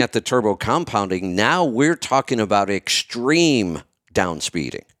looking at the turbo compounding, now we're talking about extreme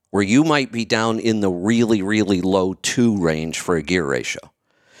downspeeding, where you might be down in the really, really low 2 range for a gear ratio.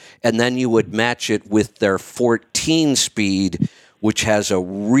 And then you would match it with their 14 speed, which has a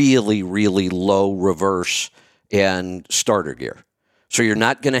really, really low reverse and starter gear. So you're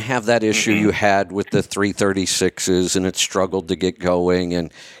not going to have that issue you had with the 336s and it struggled to get going,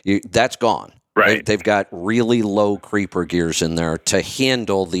 and that's gone. Right. They've got really low creeper gears in there to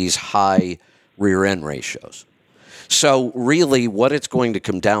handle these high rear end ratios. So really what it's going to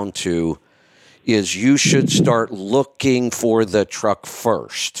come down to is you should start looking for the truck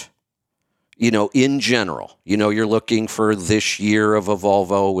first. In general, you're looking for this year of a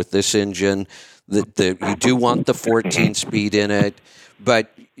Volvo with this engine. You do want the 14 speed in it,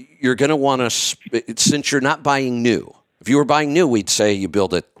 but you're going to want to, since you're not buying new. If you were buying new, we'd say you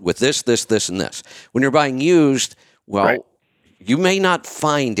build it with this, this, this, and this. When you're buying used, you may not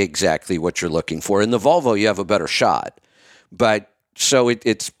find exactly what you're looking for. In the Volvo, you have a better shot. But so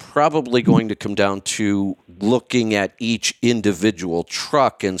it's probably going to come down to looking at each individual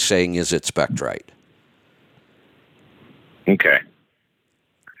truck and saying, is it spec'd right? Okay.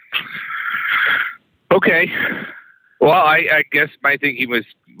 Well, I guess my thinking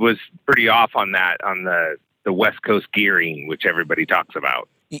was pretty off on that, on the West Coast gearing, which everybody talks about.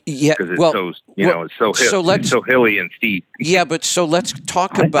 Yeah, because it's it's so hilly and steep. Yeah, but so let's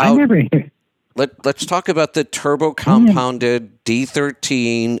talk about let's talk about the turbo compounded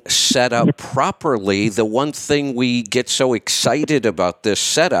D13 set up properly. The one thing we get so excited about this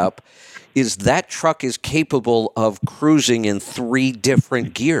setup is that truck is capable of cruising in 3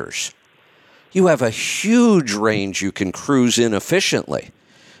 different gears. You have a huge range you can cruise in efficiently.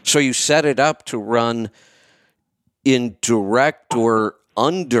 So you set it up to run in direct or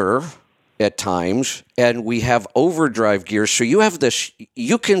under at times, and we have overdrive gears. So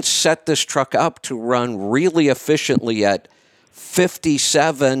you can set this truck up to run really efficiently at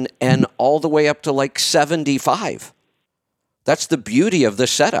 57 and all the way up to like 75. That's the beauty of the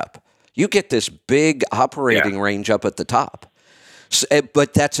setup. You get this big operating range up at the top.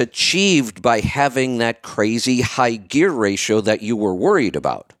 But that's achieved by having that crazy high gear ratio that you were worried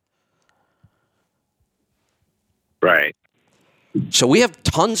about. Right. So we have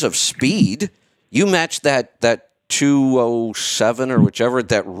tons of speed. You match that 207 or whichever,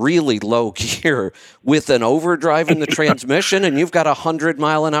 that really low gear with an overdrive in the transmission, and you've got a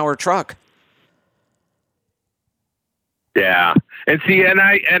 100-mile-an-hour truck. Yeah. And see, and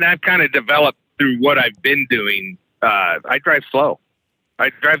I've kind of developed through what I've been doing. I drive slow. I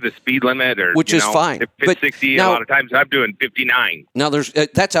drive the speed limit, which is fine. If it's 60, now, a lot of times I'm doing 59. Now,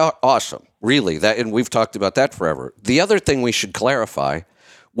 that's awesome, really. And we've talked about that forever. The other thing we should clarify,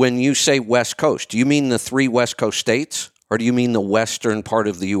 when you say West Coast, do you mean the 3 West Coast states, or do you mean the western part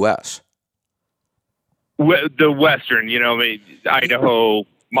of the U.S.? The western, Idaho,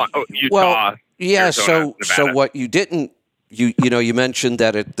 Utah. Well, yeah. Arizona, so what you didn't, you mentioned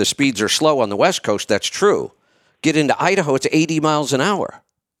that the speeds are slow on the West Coast. That's true. Get into Idaho, it's 80 miles an hour.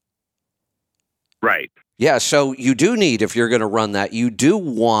 Right. Yeah, so you do need, if you're going to run that, you do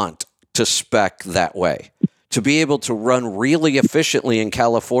want to spec that way. To be able to run really efficiently in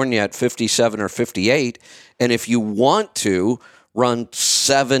California at 57 or 58, and if you want to run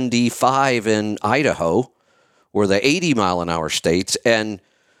 75 in Idaho or the 80-mile-an-hour states, and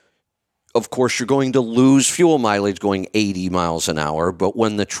of course you're going to lose fuel mileage going 80 miles an hour, but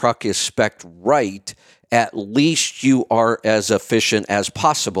when the truck is spec'd right, at least you are as efficient as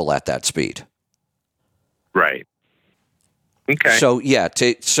possible at that speed. Right. Okay. So,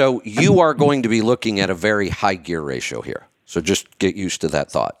 so you are going to be looking at a very high gear ratio here. So just get used to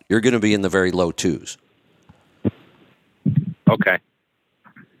that thought. You're going to be in the very low 2s. Okay.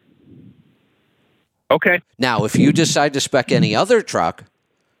 Now, if you decide to spec any other truck,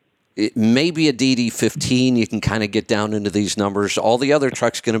 it may be a DD15. You can kind of get down into these numbers. All the other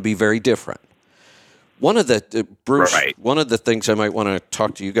trucks going to be very different. One of the Bruce, right. One of the things I might want to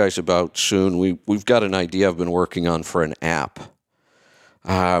talk to you guys about soon. We've got an idea I've been working on for an app.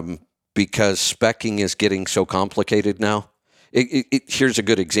 because speccing is getting so complicated now. Here's a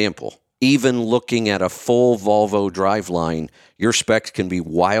good example. Even looking at a full Volvo driveline, your specs can be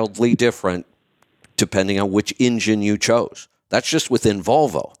wildly different depending on which engine you chose. That's just within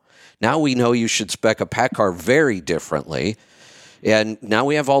Volvo. Now we know you should spec a PACCAR very differently. And now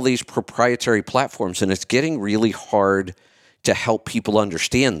we have all these proprietary platforms, and it's getting really hard to help people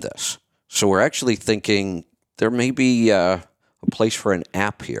understand this. So we're actually thinking there may be a place for an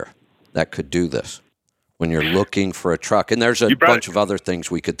app here that could do this when you're looking for a truck. And there's a bunch of other things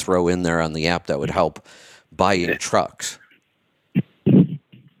we could throw in there on the app that would help buying trucks. You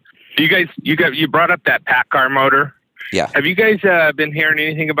brought up that PACCAR motor. Yeah. Have you guys been hearing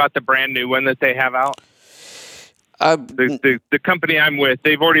anything about the brand new one that they have out? The company I'm with,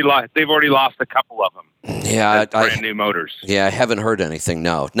 they've already lost a couple of them. Yeah, brand new motors. Yeah, I haven't heard anything.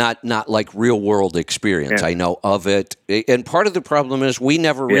 No, not like real world experience. Yeah. I know of it, and part of the problem is we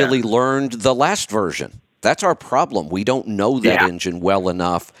never really learned the last version. That's our problem. We don't know that engine well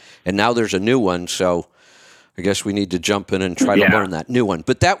enough, and now there's a new one. So I guess we need to jump in and try to learn that new one.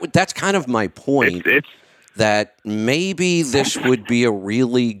 But that's kind of my point. It's that maybe this would be a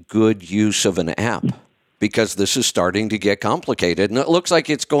really good use of an app, because this is starting to get complicated. And it looks like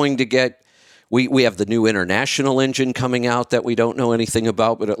it's going to get, we have the new International engine coming out that we don't know anything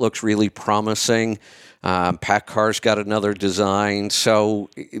about, but it looks really promising. PACCAR's got another design. So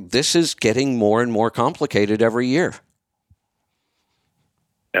this is getting more and more complicated every year.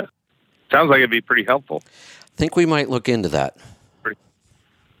 Yeah. Sounds like it'd be pretty helpful. I think we might look into that.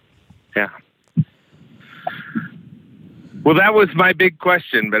 Yeah. Well, that was my big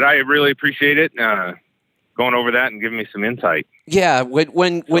question, but I really appreciate it. Going over that and giving me some insight. Yeah,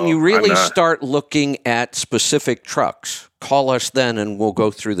 when you really start looking at specific trucks, call us then and we'll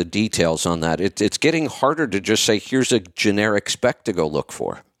go through the details on that. It's getting harder to just say, here's a generic spec to go look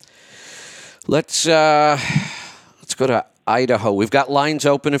for. Let's go to Idaho. We've got lines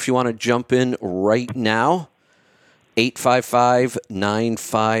open if you want to jump in right now.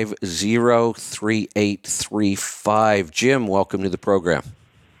 855-950-3835. Jim, welcome to the program.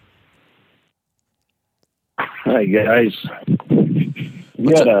 Hi, guys.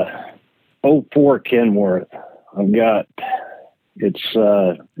 We got a 04 Kenworth. It's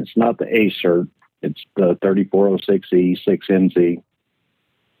not the A-Cert. It's the 3406E 6NZ.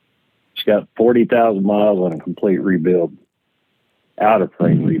 It's got 40,000 miles on a complete rebuild,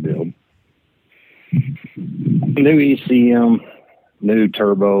 out-of-frame rebuild. New ECM, new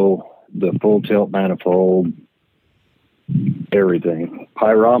turbo, the full tilt manifold, everything.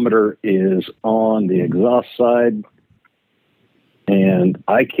 Pyrometer is on the exhaust side, and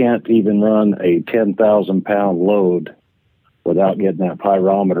I can't even run a 10,000-pound load without getting that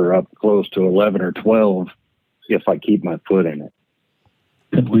pyrometer up close to 11 or 12 if I keep my foot in it.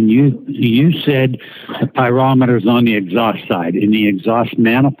 When you said the pyrometer's on the exhaust side, in the exhaust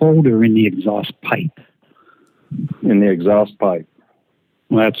manifold or in the exhaust pipe? In the exhaust pipe.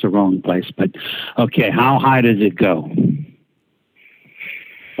 Well, that's the wrong place, but okay, how high does it go?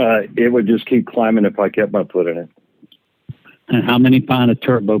 It would just keep climbing if I kept my foot in it. And how many pound of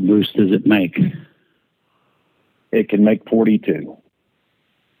turbo boost does it make? It can make 42.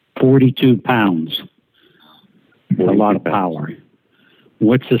 42 pounds. 42 a lot of power.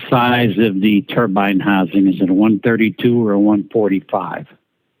 What's the size of the turbine housing? Is it a 132 or a 145?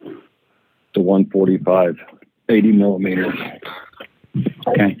 It's a 145, 80 millimeters.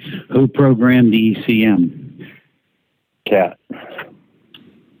 Okay. Who programmed the ECM? Cat.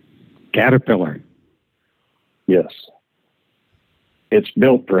 Caterpillar. Yes. It's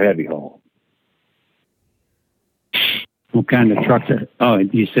built for heavy haul. What kind of truck? Oh,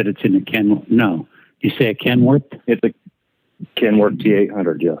 you said it's in a Kenworth. No. You say a Kenworth? It's a Kenworth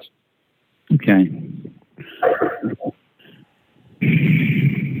T800, yes. Okay.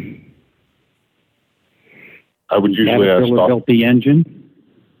 I would usually ask Caterpillar built the engine?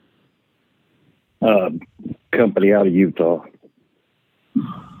 Company out of Utah.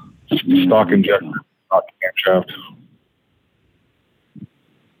 stock injector, stock camshaft.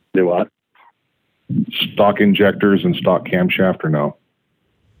 Do what? Stock injectors and stock camshaft, or no?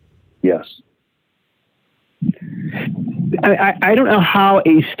 Yes. I don't know how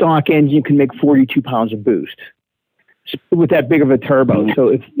a stock engine can make 42 pounds of boost with that big of a turbo. So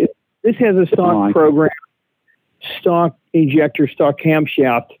if this has a stock program, stock injector, stock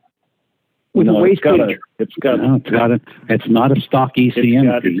camshaft with a wasted, it's not a stock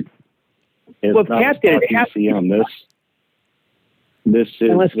ECM. It's well, not a stock ECM. This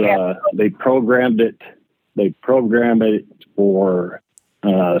is they programmed it. They programmed it for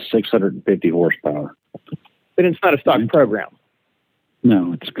 650 horsepower. but it's not a stock program.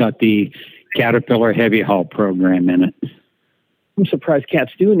 No, it's got the Caterpillar heavy haul program in it. I'm surprised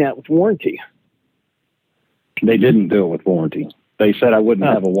Cat's doing that with warranty. They didn't do it with warranty. They said I wouldn't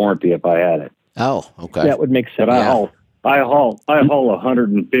have a warranty if I had it. Oh, okay. That would make sense. But I haul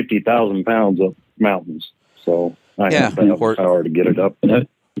 150,000 pounds up mountains, so I have the power to get it up.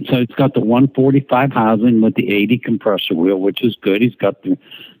 So it's got the 145 housing with the 80 compressor wheel, which is good. He's got the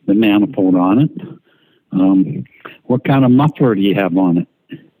manifold on it. What kind of muffler do you have on it?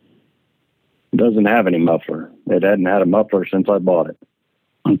 It doesn't have any muffler. It hadn't had a muffler since I bought it.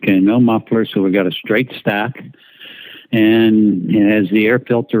 Okay, no muffler, so we got a straight stack. And it has the air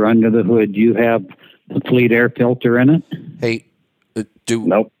filter under the hood. Do you have the Fleet air filter in it? Hey,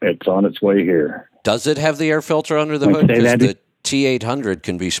 Nope, it's on its way here. Does it have the air filter under the hood? Because the T800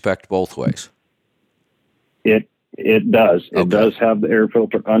 can be spec'd both ways. It does. It does have the air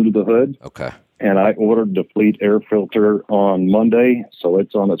filter under the hood. Okay. And I ordered the Fleet air filter on Monday, so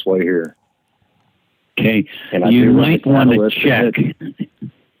it's on its way here. Okay, And you might want to check.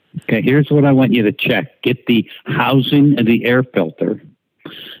 Okay, here's what I want you to check. Get the housing of the air filter.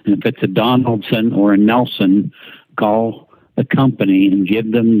 And if it's a Donaldson or a Nelson, call the company and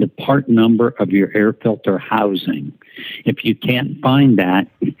give them the part number of your air filter housing. If you can't find that,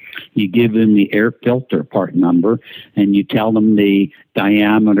 you give them the air filter part number and you tell them the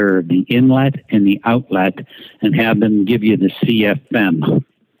diameter of the inlet and the outlet and have them give you the CFM.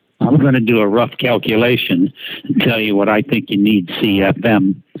 I'm going to do a rough calculation and tell you what I think you need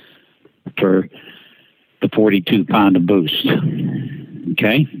CFM for the 42 pound of boost.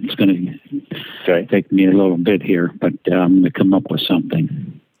 Okay? It's going to take me a little bit here, but I'm going to come up with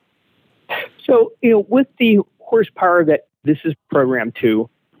something. So, with the horsepower that this is programmed to,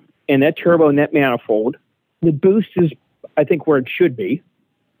 and that turbo and that manifold, the boost is, I think, where it should be.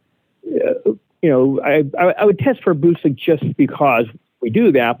 I would test for a boost leak just because we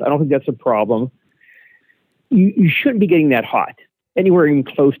do that. But I don't think that's a problem. You shouldn't be getting that hot, anywhere even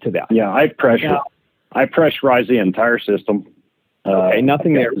close to that. Yeah, I pressurize the entire system. Okay,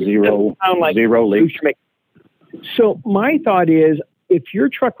 nothing there. Zero leak. So my thought is, if your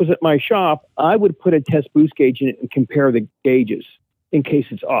truck was at my shop, I would put a test boost gauge in it and compare the gauges in case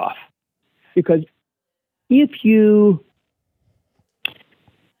it's off. Because if you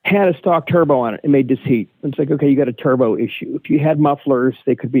had a stock turbo on it and made this heat, it's like, okay, you got a turbo issue. If you had mufflers,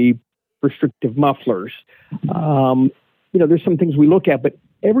 they could be restrictive mufflers. There's some things we look at, but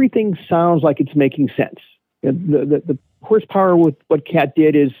everything sounds like it's making sense. The horsepower with what Cat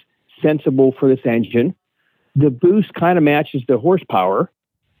did is sensible for this engine. The boost kind of matches the horsepower.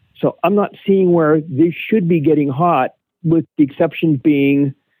 So I'm not seeing where this should be getting hot, with the exception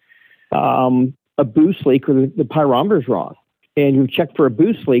being a boost leak or the pyrometer's wrong. And you checked for a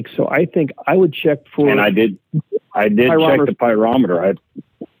boost leak, so I think I would check for... And I did check the pyrometer.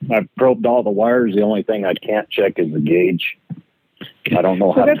 I probed all the wires. The only thing I can't check is the gauge. I don't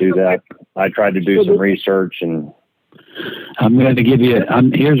know how to do that. I tried to do some research, and I'm going to give you...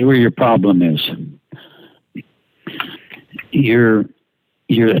 here's where your problem is. You're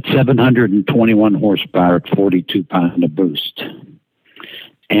at 721 horsepower at 42 pound of boost.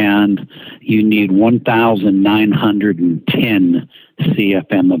 And you need 1,910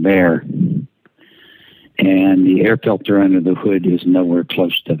 CFM of air. And the air filter under the hood is nowhere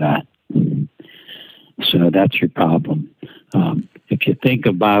close to that. So that's your problem. If you think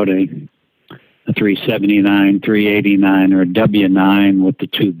about a 379, 389, or a W9 with the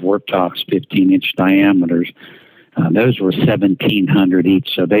two Vortox 15-inch diameters, those were 1,700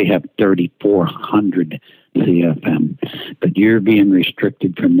 each, so they have 3,400 CFM. But you're being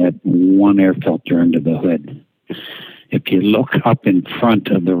restricted from that one air filter under the hood. If you look up in front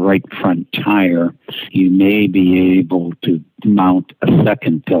of the right front tire, you may be able to mount a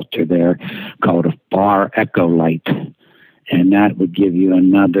second filter there called a bar echo light. And that would give you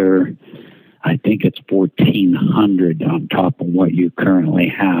another, I think it's 1,400 on top of what you currently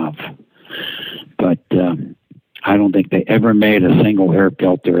have. But I don't think they ever made a single air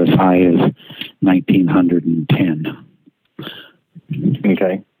filter as high as 1,910.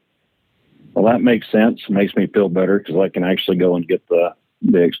 Okay. Well, that makes sense. It makes me feel better because I can actually go and get the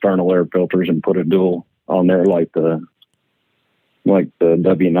external air filters and put a dual on there like the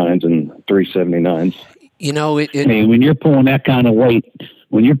W9s and 379s. When you're pulling that kind of weight,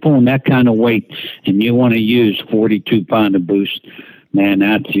 and you want to use 42 pound of boost,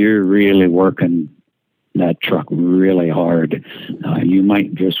 man, you're really working that truck really hard. You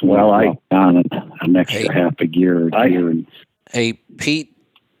might just want to drop down an extra half a gear or gear. Hey, Pete.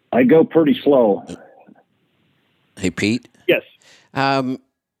 I go pretty slow. Hey, Pete. Yes.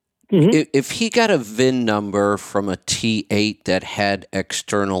 If he got a VIN number from a T8 that had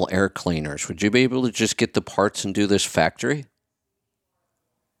external air cleaners, would you be able to just get the parts and do this factory?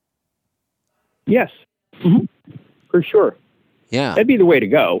 Yes, for sure. Yeah. That'd be the way to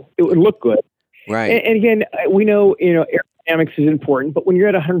go. It would look good. Right. And again, we know, aerodynamics is important, but when you're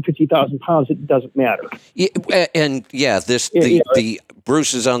at 150,000 pounds, it doesn't matter. Yeah, and the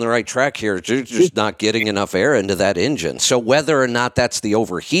Bruce is on the right track here. They're just not getting enough air into that engine. So whether or not that's the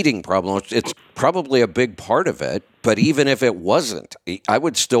overheating problem, it's probably a big part of it. But even if it wasn't, I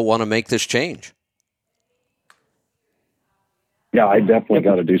would still want to make this change. Yeah, I definitely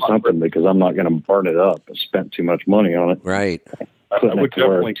got to do something because I'm not going to burn it up. I spent too much money on it. Right. I would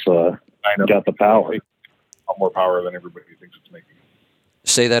definitely got the power. A lot more power than everybody thinks it's making.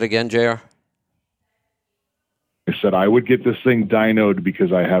 Say that again, JR. I said I would get this thing dynoed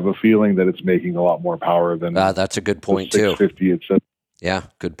because I have a feeling that it's making a lot more power than That's a good point, too. 650 it said. Yeah,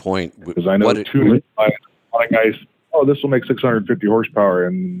 good point. Because I know a lot of guys, this will make 650 horsepower,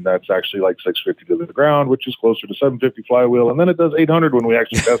 and that's actually like 650 to the ground, which is closer to 750 flywheel, and then it does 800 when we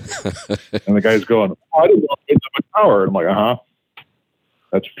actually test it. And the guy's going, I didn't want to get that much power. And I'm like,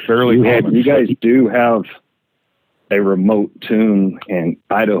 That's fairly common. You guys do have a remote tune in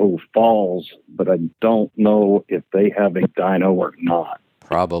Idaho Falls, but I don't know if they have a dyno or not.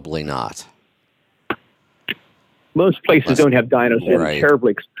 Probably not. Most places don't have dynos. They're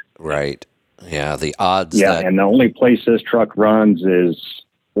terribly expensive. Right. Yeah, the odds. Yeah, and the only place this truck runs is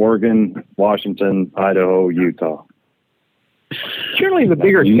Oregon, Washington, Idaho, Utah. Generally, the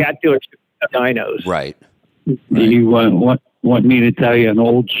bigger cat dealerships have dynos. Right. Do you want me to tell you an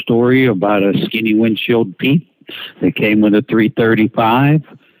old story about a skinny windshield Pete that came with a 335,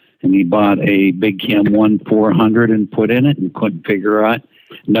 and he bought a Big Chem 1400 and put in it and couldn't figure out,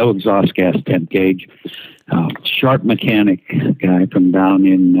 no exhaust gas temp gauge. Sharp mechanic guy from down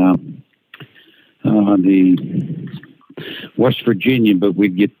in the West Virginia, but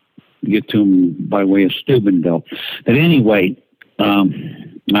we'd get to him by way of Steubenville. But anyway,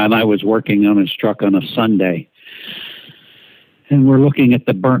 I was working on his truck on a Sunday, and we're looking at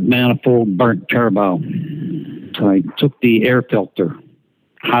the burnt manifold, burnt turbo. So I took the air filter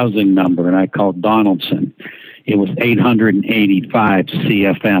housing number and I called Donaldson. It was 885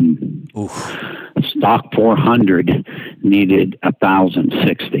 CFM. Oof. Stock 400 needed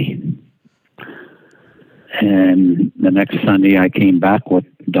 1,060. And the next Sunday I came back with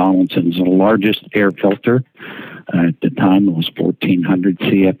Donaldson's largest air filter. At the time it was 1,400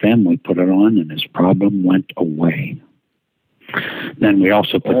 CFM. We put it on and his problem went away. Then we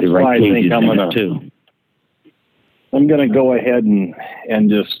also put the right gauges in it too. I'm going to go ahead and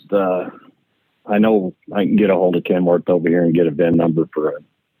just, I know I can get a hold of Kenworth over here and get a VIN number for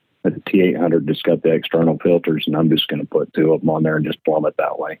a T800 that's got the external filters, and I'm just going to put two of them on there and just plumb it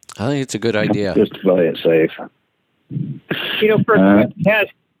that way. I think it's a good idea. Just to play it safe. For a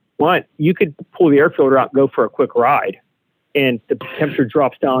test, you could pull the air filter out and go for a quick ride, and the temperature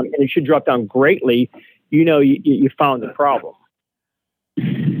drops down, and it should drop down greatly. You found the problem.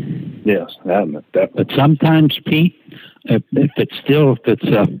 Yes, definitely. But sometimes, Pete, if the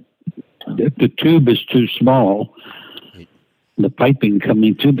tube is too small, the piping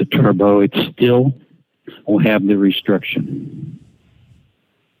coming to the turbo, it still will have the restriction.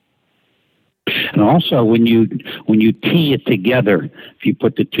 And also, when you tee it together, if you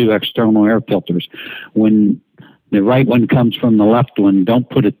put the two external air filters, when the right one comes from the left one, don't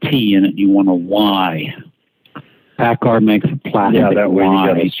put a T in it. You want a Y. PACCAR makes a plastic that way Y.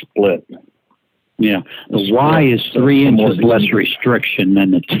 You got a split. Yeah, the Y is 3 inches less restriction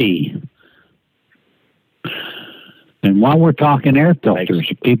than the T. And while we're talking air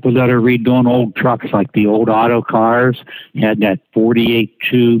filters, people that are redoing old trucks like the old auto cars had that 48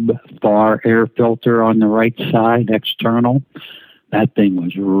 tube FAR air filter on the right side, external. That thing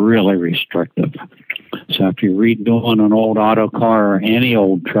was really restrictive. So if you're redoing an old auto car or any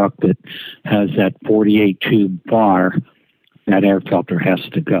old truck that has that 48 tube FAR, that air filter has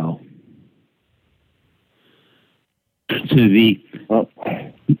to go. So the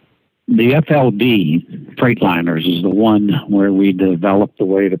FLD Freightliners is the one where we developed the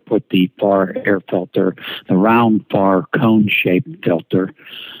way to put the FAR air filter, the round FAR cone-shaped filter.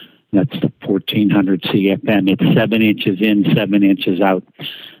 That's the 1,400 CFM. It's 7 inches in, 7 inches out.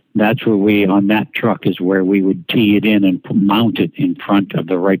 That's where on that truck is where we would tee it in and mount it in front of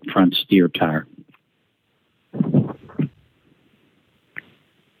the right front steer tire.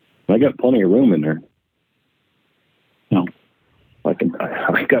 I got plenty of room in there. No.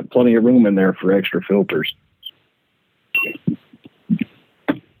 I got plenty of room in there for extra filters.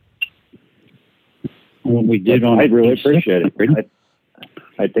 What we did on I really appreciate it.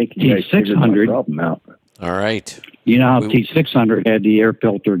 I think you guys figured my T600. problem out. All right. You know how T600 had the air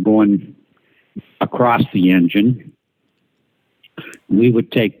filter going across the engine? We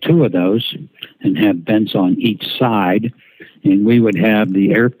would take two of those and have vents on each side, and we would have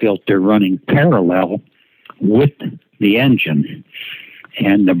the air filter running parallel with the engine.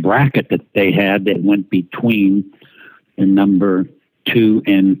 And the bracket that they had that went between the number 2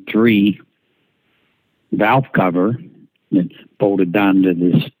 and 3 valve cover that bolted down to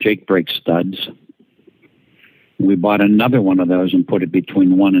the Jake brake studs. We bought another one of those and put it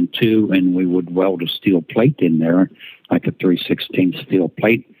between 1 and 2, and we would weld a steel plate in there, like a 3/16 steel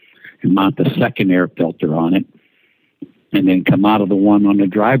plate, and mount the second air filter on it, and then come out of the one on the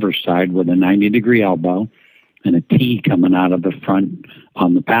driver's side with a 90-degree elbow and a T coming out of the front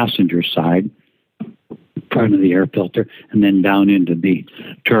on the passenger side, front of the air filter, and then down into the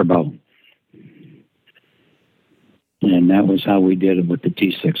turbo. And that was how we did it with the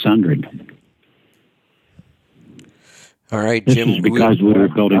T600. All right, This Jim. is because we were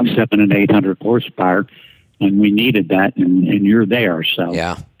building 700 and 800 horsepower, and we needed that, and you're there. So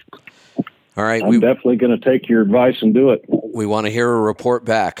Yeah. All right. I'm definitely going to take your advice and do it. We want to hear a report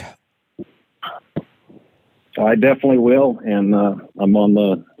back. I definitely will, and I'm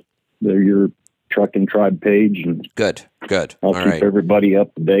on your Trucking Tribe page, and Good. I'll All keep right. everybody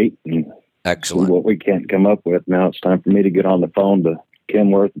up to date and see Excellent. what we can't come up with. Now it's time for me to get on the phone to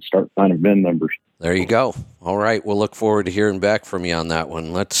Kenworth and start finding VIN numbers. There you go. All right. We'll look forward to hearing back from you on that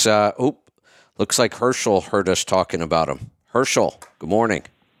one. Let's, looks like Herschel heard us talking about him. Herschel, good morning.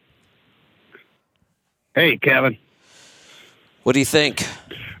 Hey, Kevin. What do you think?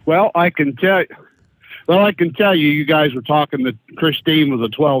 Well, I can tell you, you guys were talking that Christine was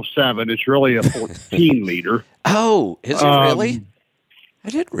a 12.7. It's really a 14 liter. Oh, is it really? I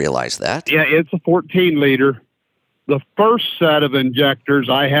didn't realize that. Yeah, it's a 14 liter. The first set of injectors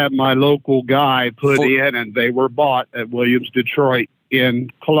I had my local guy put in, and they were bought at Williams Detroit in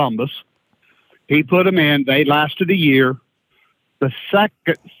Columbus. He put them in. They lasted a year. The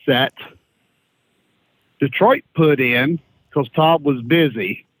second set, Detroit put in because Todd was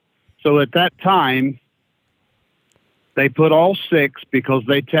busy. So at that time, they put all 6 because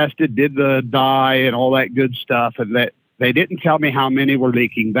they tested, did the dye and all that good stuff, and that they didn't tell me how many were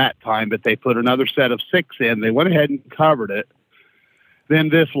leaking that time, but they put another set of 6 in. They went ahead and covered it. Then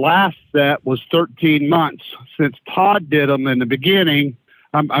this last set was 13 months. Since Todd did them in the beginning,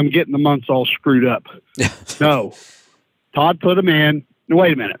 I'm getting the months all screwed up. No. Todd put them in. No,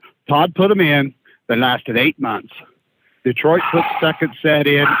 wait a minute. Todd put them in. They lasted 8 months. Detroit put the second set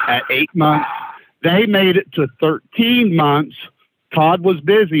in at 8 months. They made it to 13 months. Todd was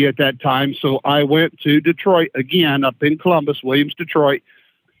busy at that time, so I went to Detroit again, up in Columbus, Williams, Detroit.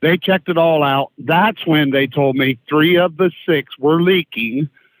 They checked it all out. That's when they told me 3 of the 6 were leaking.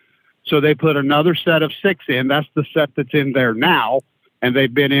 So they put another set of 6 in. That's the set that's in there now. And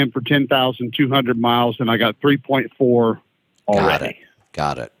they've been in for 10,200 miles, and I got 3.4 already.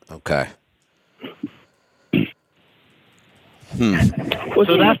 Got it. Okay. Well,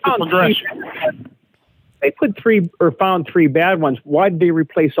 So that's the progression. They put 3 or found 3 bad ones. Why did they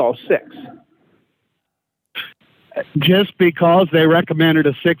replace all 6? Just because they recommended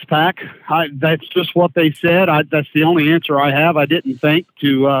a 6-pack. That's just what they said. That's the only answer I have. I didn't think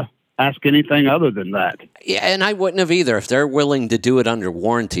to ask anything other than that. Yeah, and I wouldn't have either. If they're willing to do it under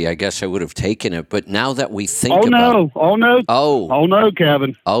warranty, I guess I would have taken it. But now that we think Oh, about no. Oh, no. Oh, no,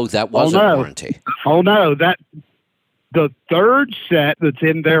 Kevin. that wasn't warranty. Oh, no. The third set that's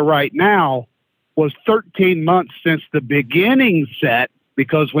in there right now was 13 months since the beginning set,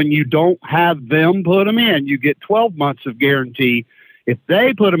 because when you don't have them put them in, you get 12 months of guarantee. If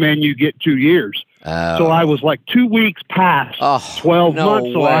they put them in, you get 2 years. So I was like 2 weeks past 12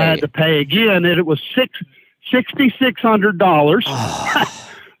 months, so I had to pay again, and it was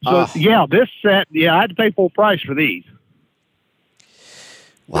 $6,600. Yeah, this set, I had to pay full price for these.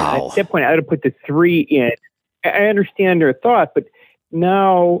 Wow. At that point, I would have put the 3 in. I understand their thought, but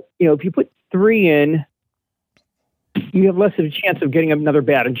now, if you put 3 in, you have less of a chance of getting another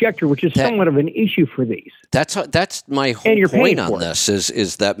bad injector, which is somewhat of an issue for these. That's my whole you're point paying on for this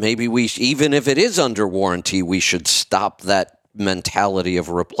is that maybe even if it is under warranty, we should stop that mentality of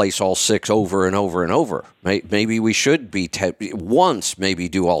replace all 6 over and over and over. Maybe we should be once maybe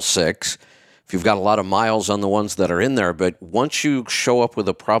do all 6 if you've got a lot of miles on the ones that are in there. But once you show up with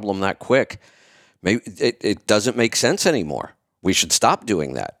a problem that quick, maybe it doesn't make sense anymore. We should stop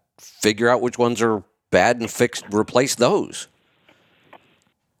doing that. Figure out which ones are bad and replace those.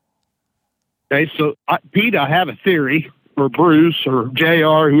 Okay, so Pete, I have a theory, or Bruce, or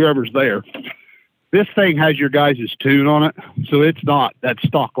JR, whoever's there. this thing has your guys' tune on it, so it's not that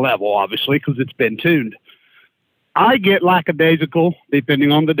stock level, obviously, because it's been tuned. I get lackadaisical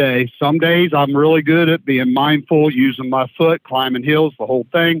depending on the day. Some days I'm really good at being mindful, using my foot, climbing hills, the whole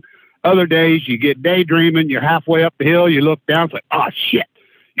thing. Other days you get daydreaming, you're halfway up the hill, you look down, it's like, oh shit,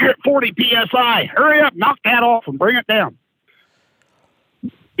 you're at 40 PSI. Hurry up, knock that off and bring it down.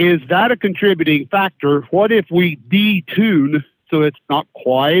 Is that a contributing factor? What if we detune so it's not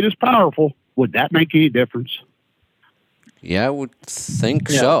quite as powerful? Would that make any difference? Yeah, I would think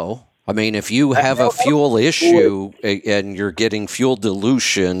so. I mean, if you have a fuel issue and you're getting fuel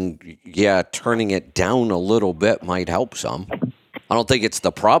dilution, yeah, turning it down a little bit might help some. I don't think it's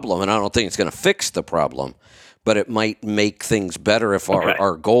the problem, and I don't think it's going to fix the problem, but it might make things better if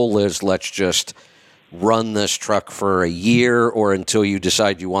our goal is let's just run this truck for a year or until you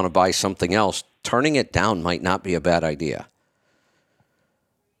decide you want to buy something else. Turning it down might not be a bad idea.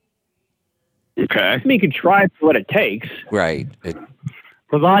 Okay. I mean, you can try for what it takes. Right.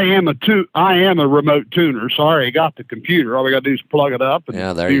 Because I am a remote tuner. Sorry, I got the computer. All we got to do is plug it up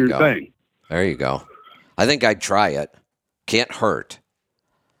and there do you your go. thing. There you go. I think I'd try it. Can't hurt.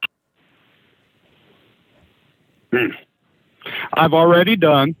 I've already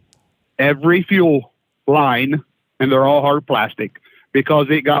done every fuel line, and they're all hard plastic because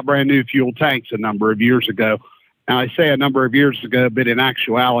it got brand new fuel tanks a number of years ago. Now, I say a number of years ago, but in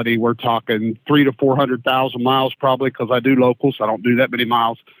actuality, we're talking 300,000 to 400,000 miles probably because I do locals. So I don't do that many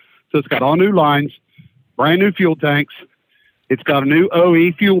miles. So it's got all new lines, brand new fuel tanks. It's got a new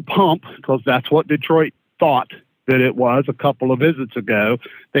OE fuel pump because that's what Detroit thought that it was a couple of visits ago.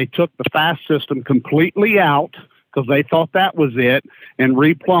 They took the FAST system completely out because they thought that was it and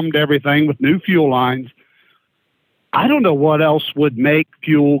replumbed everything with new fuel lines. I don't know what else would make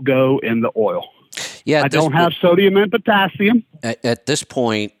fuel go in the oil. Yeah, I don't have sodium and potassium. At this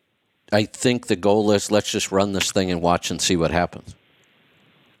point, I think the goal is let's just run this thing and watch and see what happens.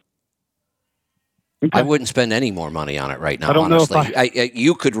 Okay. I wouldn't spend any more money on it right now, honestly.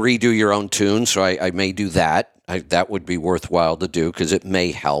 You could redo your own tune, so I may do that. That would be worthwhile to do because it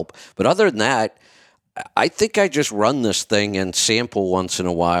may help. But other than that, I think I just run this thing and sample once in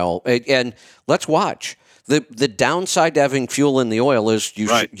a while. And let's watch. The downside to having fuel in the oil is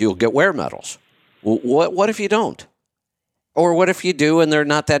you'll get wear metals. What if you don't? Or what if you do and they're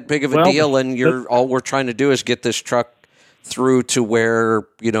not that big of a deal and all we're trying to do is get this truck through to where,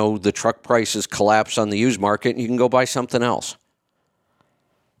 the truck prices collapse on the used market and you can go buy something else?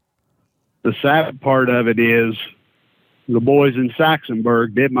 The sad part of it is the boys in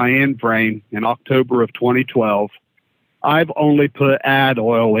Saxonburg did my end frame in October of 2012. I've only put add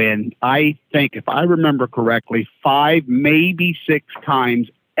oil in, I think, if I remember correctly, 5, maybe 6 times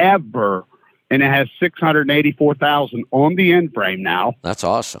ever. And it has 684,000 on the end frame now. That's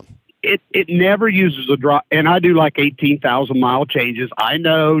awesome. It never uses a drop, and I do like 18,000 mile changes. I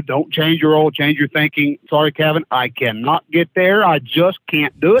know, don't change your oil, change your thinking. Sorry, Kevin, I cannot get there. I just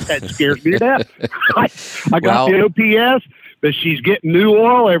can't do it. That scares me to death. I got the OPS, but she's getting new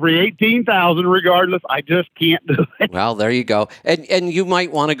oil every 18,000 regardless. I just can't do it. Well, there you go. And you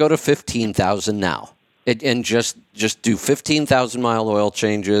might want to go to 15,000 now. And just do 15,000 mile oil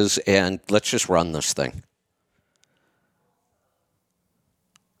changes, and let's just run this thing.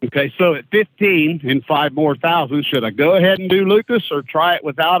 Okay, so at 15 and 5 more thousand, should I go ahead and do Lucas or try it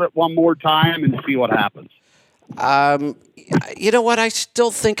without it one more time and see what happens? You know what? I still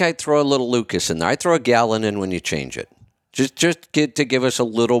think I'd throw a little Lucas in there. I'd throw a gallon in when you change it. Just to give us a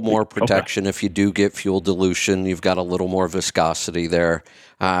little more protection. If you do get fuel dilution, you've got a little more viscosity there.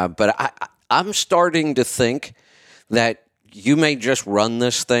 But I'm starting to think that you may just run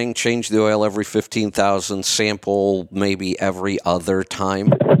this thing, change the oil every 15,000, sample maybe every other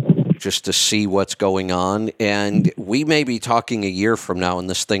time just to see what's going on. And we may be talking a year from now and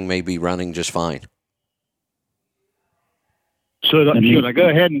this thing may be running just fine. Should I go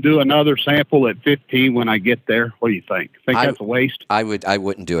ahead and do another sample at 15 when I get there? What do you think? Think that's a waste? I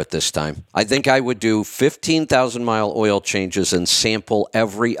wouldn't do it this time. I think I would do 15,000 mile oil changes and sample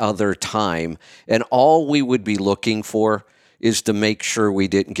every other time. And all we would be looking for is to make sure we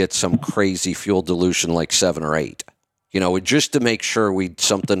didn't get some crazy fuel dilution like 7 or 8. Just to make sure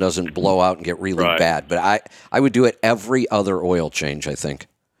something doesn't blow out and get really bad. But I would do it every other oil change, I think.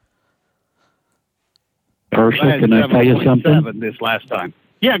 Ursula, can I tell you something? This last time.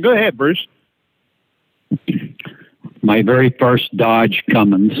 Yeah, go ahead, Bruce. My very first Dodge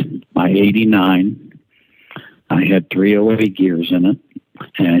Cummins, my 89, I had 308 gears in it,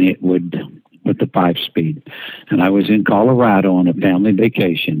 and it would, with the 5-speed. And I was in Colorado on a family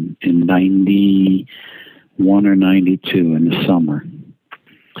vacation in 91 or 92 in the summer.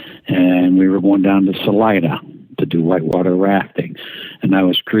 and we were going down to Salida to do whitewater rafting. And I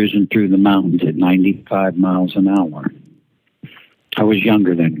was cruising through the mountains at 95 miles an hour. I was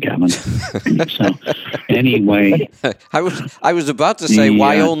younger then, Kevin. So anyway, I was about to say,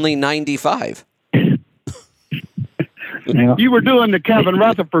 why only 95? You were doing the Kevin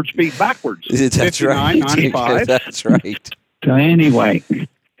Rutherford speed backwards. That's 59, right. 95. That's right. So anyway, a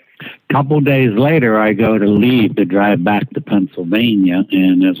couple days later, I go to leave to drive back to Pennsylvania,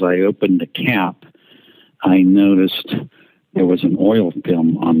 and as I opened the cap, I noticed there was an oil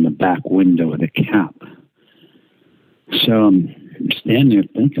film on the back window of the cap. So I'm standing there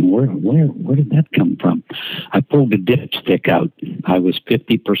thinking, where did that come from? I pulled the dipstick out. I was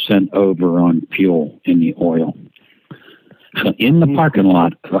 50% over on fuel in the oil. So in the parking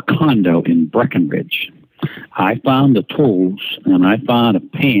lot of a condo in Breckenridge, I found the tools and I found a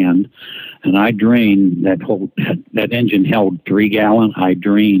pan, and I drained that engine held 3 gallons. I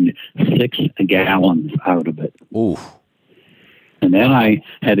drained 6 gallons out of it. Ooh. And then I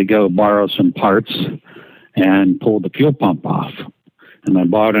had to go borrow some parts and pull the fuel pump off. And I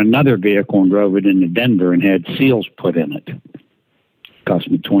bought another vehicle and drove it into Denver and had seals put in it. Cost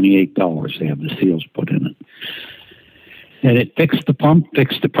me $28 to have the seals put in it. And it fixed the pump,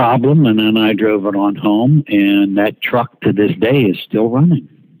 fixed the problem, and then I drove it on home, and that truck to this day is still running.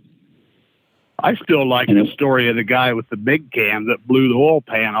 I still like the story of the guy with the big can that blew the oil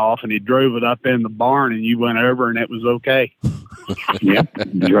pan off, and he drove it up in the barn, and you went over, and it was okay. Yep,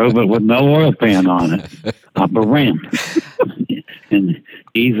 drove it with no oil pan on it, up a ramp. And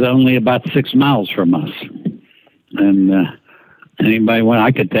he's only about 6 miles from us. And anybody want,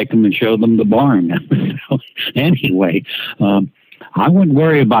 I could take them and show them the barn. So, anyway, I wouldn't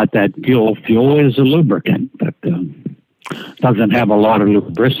worry about that fuel. Fuel is a lubricant, but doesn't have a lot of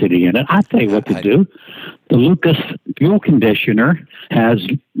lubricity in it. I'll tell you what to do. The Lucas fuel conditioner has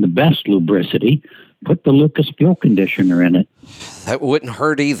the best lubricity. Put the Lucas fuel conditioner in it. That wouldn't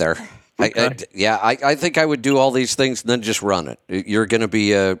hurt either. Okay. I think I would do all these things and then just run it. You're going to be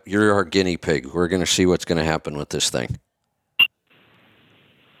you're our guinea pig. We're going to see what's going to happen with this thing.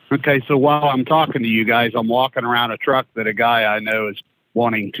 Okay, so while I'm talking to you guys, I'm walking around a truck that a guy I know is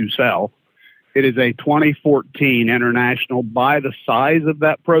wanting to sell. It is a 2014 International. By the size of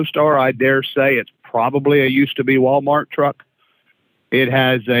that ProStar, I dare say it's probably a used-to-be Walmart truck. It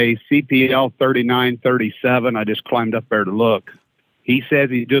has a CPL 3937. I just climbed up there to look. He says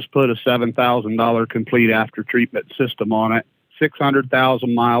he just put a $7,000 complete after-treatment system on it,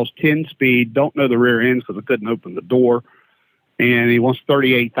 600,000 miles, 10-speed. Don't know the rear ends because I couldn't open the door. And he wants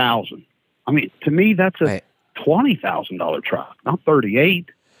 $38,000. I mean, to me, that's a $20,000 truck, not $38,000.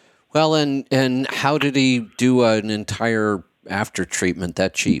 Well, and how did he do an entire after treatment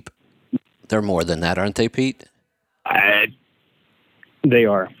that cheap? They're more than that, aren't they, Pete? They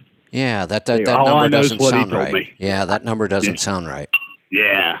are. Yeah, that number doesn't sound right. Me. Yeah, that number doesn't sound right.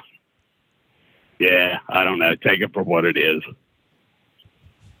 Yeah. Yeah, I don't know. Take it for what it is.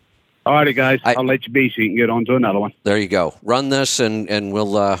 All righty, guys. I'll let you be so you can get on to another one. There you go. Run this, and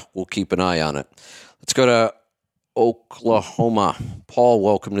we'll keep an eye on it. Let's go to Oklahoma. Paul,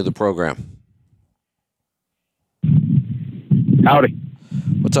 welcome to the program. Howdy.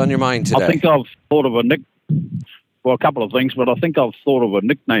 What's on your mind today? I think I've thought of a couple of things, but I think I've thought of a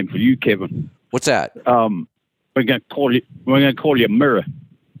nickname for you, Kevin. What's that? We're going to call you Mirror,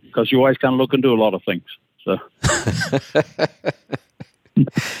 because you always kind of look into a lot of things. So.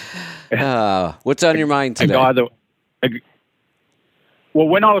 What's on your mind today? Well,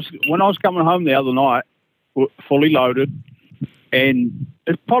 when I was coming home the other night, fully loaded, and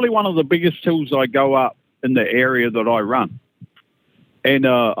it's probably one of the biggest hills I go up in the area that I run. And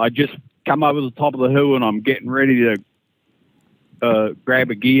I just come over the top of the hill, and I'm getting ready to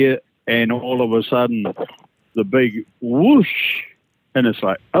grab a gear, and all of a sudden, the big whoosh, and it's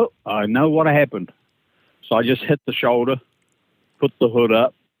like, oh, I know what happened. So I just hit the shoulder, put the hood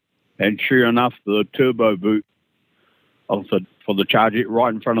up, and sure enough, the turbo boot for the Charger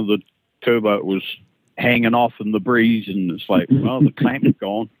right in front of the turbo was hanging off in the breeze, and it's like, well, the clamp is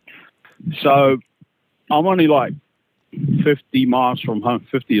gone. So I'm only like 50 or 60 miles from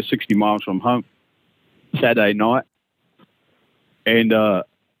home Saturday night. And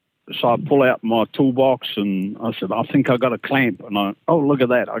so I pull out my toolbox, and I said, I think I got a clamp. And oh, look at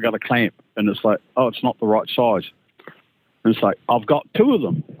that, I got a clamp. And it's like, oh, it's not the right size. And it's like, I've got 2 of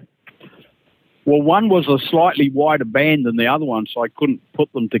them. Well, one was a slightly wider band than the other one, so I couldn't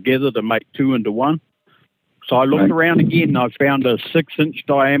put them together to make 2 into 1. So I looked around again, and I found a 6-inch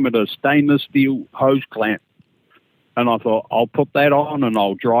diameter stainless steel hose clamp. And I thought, I'll put that on, and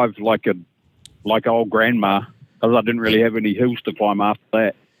I'll drive like old grandma, because I didn't really have any hills to climb after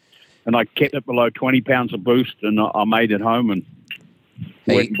that. and I kept it below 20 pounds of boost, and I made it home and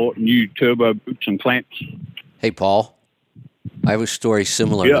went and bought new turbo boots and clamps. Hey, Paul, I have a story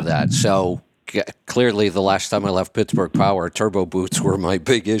similar to that. So clearly the last time I left Pittsburgh Power, turbo boots were my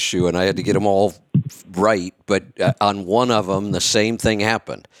big issue, and I had to get them all right. But on one of them, the same thing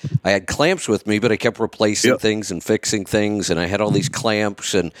happened. I had clamps with me, but I kept replacing things and fixing things, and I had all these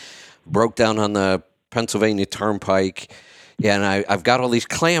clamps and broke down on the Pennsylvania Turnpike. Yeah, and I've got all these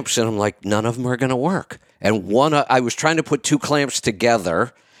clamps, and I'm like, none of them are going to work. And I was trying to put two clamps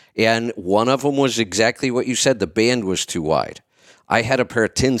together, and one of them was exactly what you said. The band was too wide. I had a pair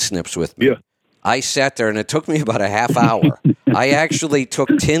of tin snips with me. Yeah. I sat there, and it took me about a half hour. I actually took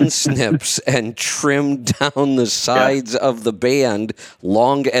tin snips and trimmed down the sides of the band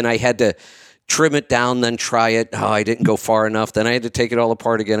and I had to trim it down, then try it. Oh, I didn't go far enough. Then I had to take it all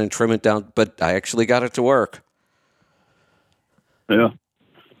apart again and trim it down. But I actually got it to work. Yeah.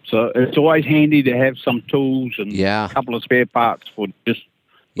 So it's always handy to have some tools and a couple of spare parts for just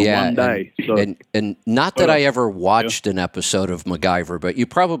one day. And not that I ever watched an episode of MacGyver, but you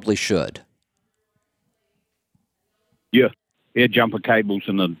probably should. Yeah. Air jumper cables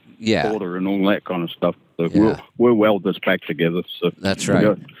and the border and all that kind of stuff. So we'll weld this back together. So that's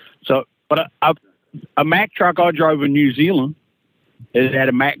right. So, but a Mack truck I drove in New Zealand, it had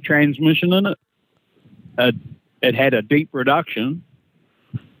a Mack transmission in it. It had a deep reduction,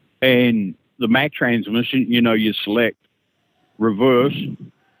 and the Mack transmission, you select reverse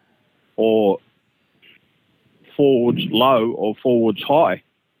or forwards low or forwards high,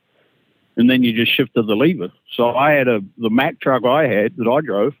 and then you just shifted the lever. So I had the Mack truck that I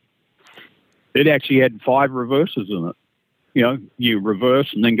drove, it actually had 5 reverses in it. You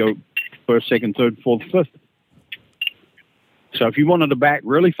reverse and then go first, second, third, fourth, fifth. So if you wanted to back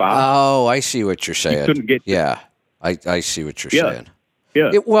really fast. Oh, I see what you're saying. You couldn't get. Yeah, I see what you're saying.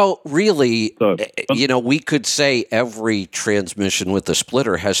 Yeah. Well, really, we could say every transmission with a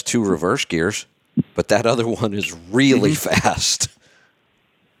splitter has 2 reverse gears, but that other one is really fast.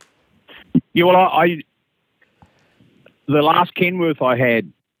 Yeah, well, the last Kenworth I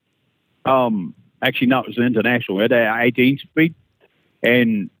had, actually, no, it was international. It had an 18-speed,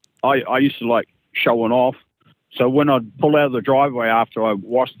 and I used to like showing off. So when I'd pull out of the driveway after I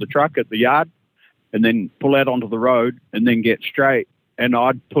washed the truck at the yard, and then pull out onto the road, and then get straight, and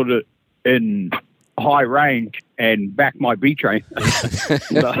I'd put it in high range and back my B-train.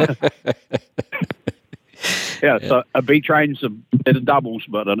 So a B-train's a doubles,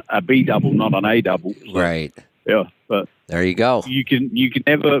 but a B double, not an A double. So, right. Yeah, but there you go. You can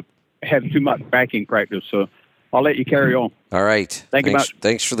never have too much backing practice, so I'll let you carry on. All right. Thank you much.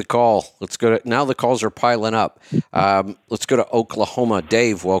 Thanks for the call. Let's go to now. The calls are piling up. Let's go to Oklahoma.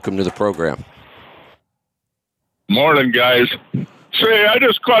 Dave, welcome to the program. Morning, guys. Say, I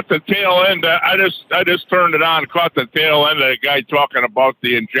just caught the tail end. I just turned it on, caught the tail end of the guy talking about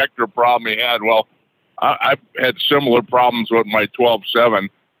the injector problem he had. Well, I've had similar problems with my 12.7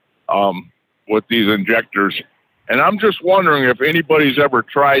 with these injectors. And I'm just wondering if anybody's ever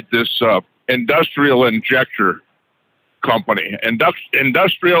tried this industrial injector company,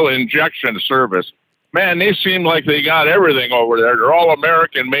 industrial injection service. Man, they seem like they got everything over there. They're all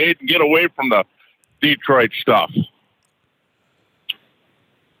American made, and get away from the Detroit stuff.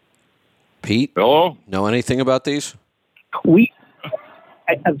 Pete? Hello? Know anything about these?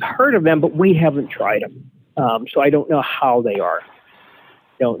 I've heard of them, but we haven't tried them. So I don't know how they are.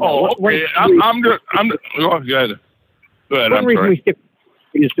 Don't know. Okay. I'm go ahead. One reason we stick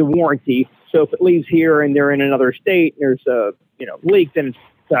is the warranty. So if it leaves here and they're in another state, and there's a leak, then it's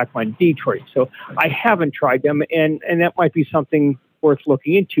back on Detroit. So I haven't tried them, and that might be something worth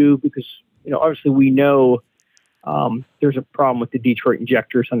looking into because obviously we know there's a problem with the Detroit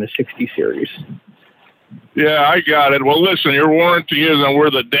injectors on the 60 series. Yeah, I got it. Well, listen, your warranty isn't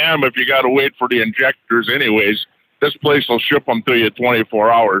worth a damn if you got to wait for the injectors anyways. This place will ship them to you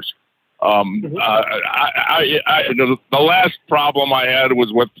 24 hours. The last problem I had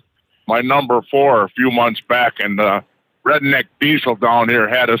was with my number 4 a few months back, and Redneck Diesel down here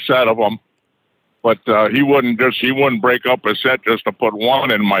had a set of them, but he wouldn't break up a set just to put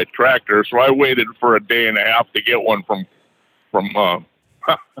one in my tractor. So I waited for a day and a half to get one from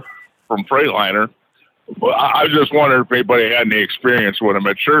Freightliner. Well, I just wondered if anybody had any experience with them.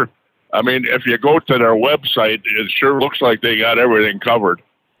 If you go to their website, it sure looks like they got everything covered.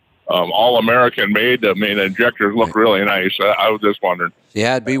 All American made. The injectors look really nice. I was just wondering.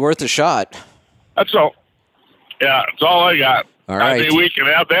 Yeah, it'd be worth a shot. That's all. Yeah, that's all I got. All right. We can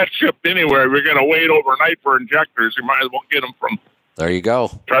have that shipped anywhere. We're going to wait overnight for injectors. You might as well get them from There you go.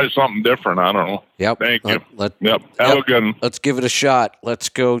 Try something different. I don't know. Yep. Thank you. Yep. Have a good one. Let's give it a shot. Let's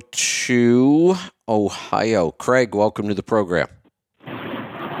go to Ohio. Craig, welcome to the program.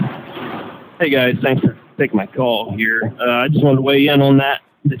 Hey, guys. Thanks for taking my call here. I just wanted to weigh in on that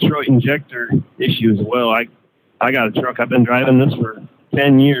Detroit injector issue as well. I got a truck. I've been driving this for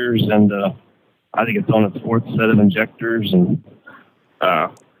 10 years, and I think it's on its fourth set of injectors. And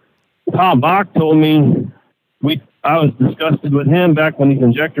Tom Bach told me I was disgusted with him back when these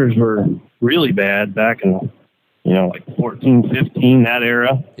injectors were really bad back in, like 14, 15, that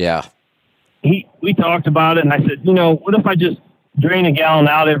era. Yeah. We talked about it, and I said, what if I just drain a gallon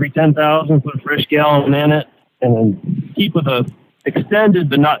out every 10,000, put a fresh gallon in it, and then keep with a extended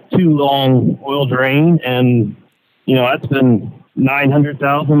but not too long oil drain, and that's been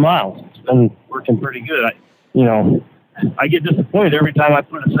 900,000 miles. It's been working pretty good. I get disappointed every time I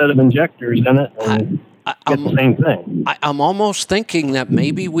put a set of injectors in it and get the same thing. I'm almost thinking that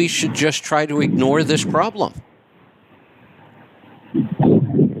maybe we should just try to ignore this problem.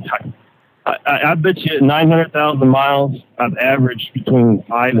 I bet you at 900,000 miles, I've averaged between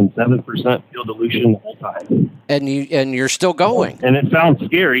 5 and 7% fuel dilution the whole time. And you're still going. And it sounds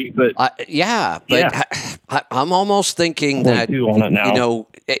scary, but I'm almost thinking that on it now.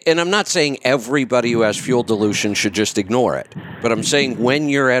 And I'm not saying everybody who has fuel dilution should just ignore it, but I'm saying when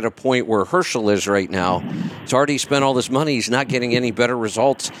you're at a point where Herschel is right now, he's already spent all this money, he's not getting any better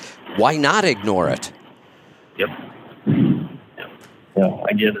results. Why not ignore it? Yep. Yeah,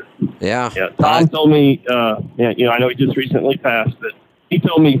 I get it. Yeah. Tom told me, I know he just recently passed, but he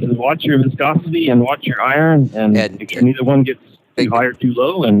told me to watch your viscosity and watch your iron, and neither one gets too high or too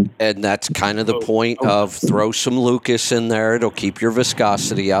low. And that's kind of the point of throw some Lucas in there. It'll keep your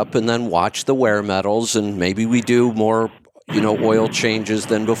viscosity up, and then watch the wear metals, and maybe we do more, oil changes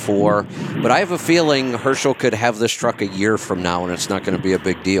than before. But I have a feeling Herschel could have this truck a year from now, and it's not going to be a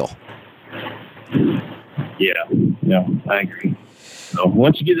big deal. Yeah, I agree. So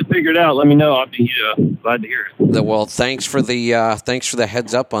once you get it figured out, let me know. I'll be glad to hear it. Well, thanks for the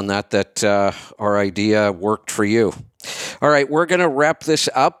heads up on that our idea worked for you. All right, we're going to wrap this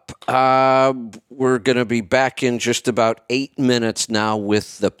up. We're going to be back in just about 8 minutes now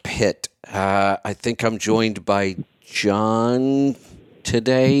with the pit. I think I'm joined by John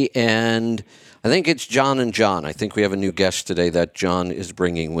today, and I think it's John and John. I think we have a new guest today that John is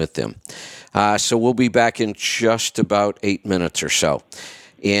bringing with him. So we'll be back in just about 8 minutes or so.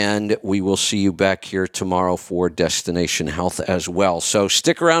 And we will see you back here tomorrow for Destination Health as well. So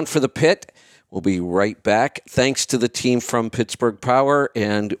stick around for the pit. We'll be right back. Thanks to the team from Pittsburgh Power,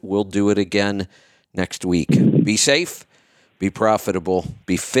 and we'll do it again next week. Be safe, be profitable,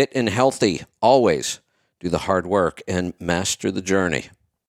 be fit and healthy. Always do the hard work and master the journey.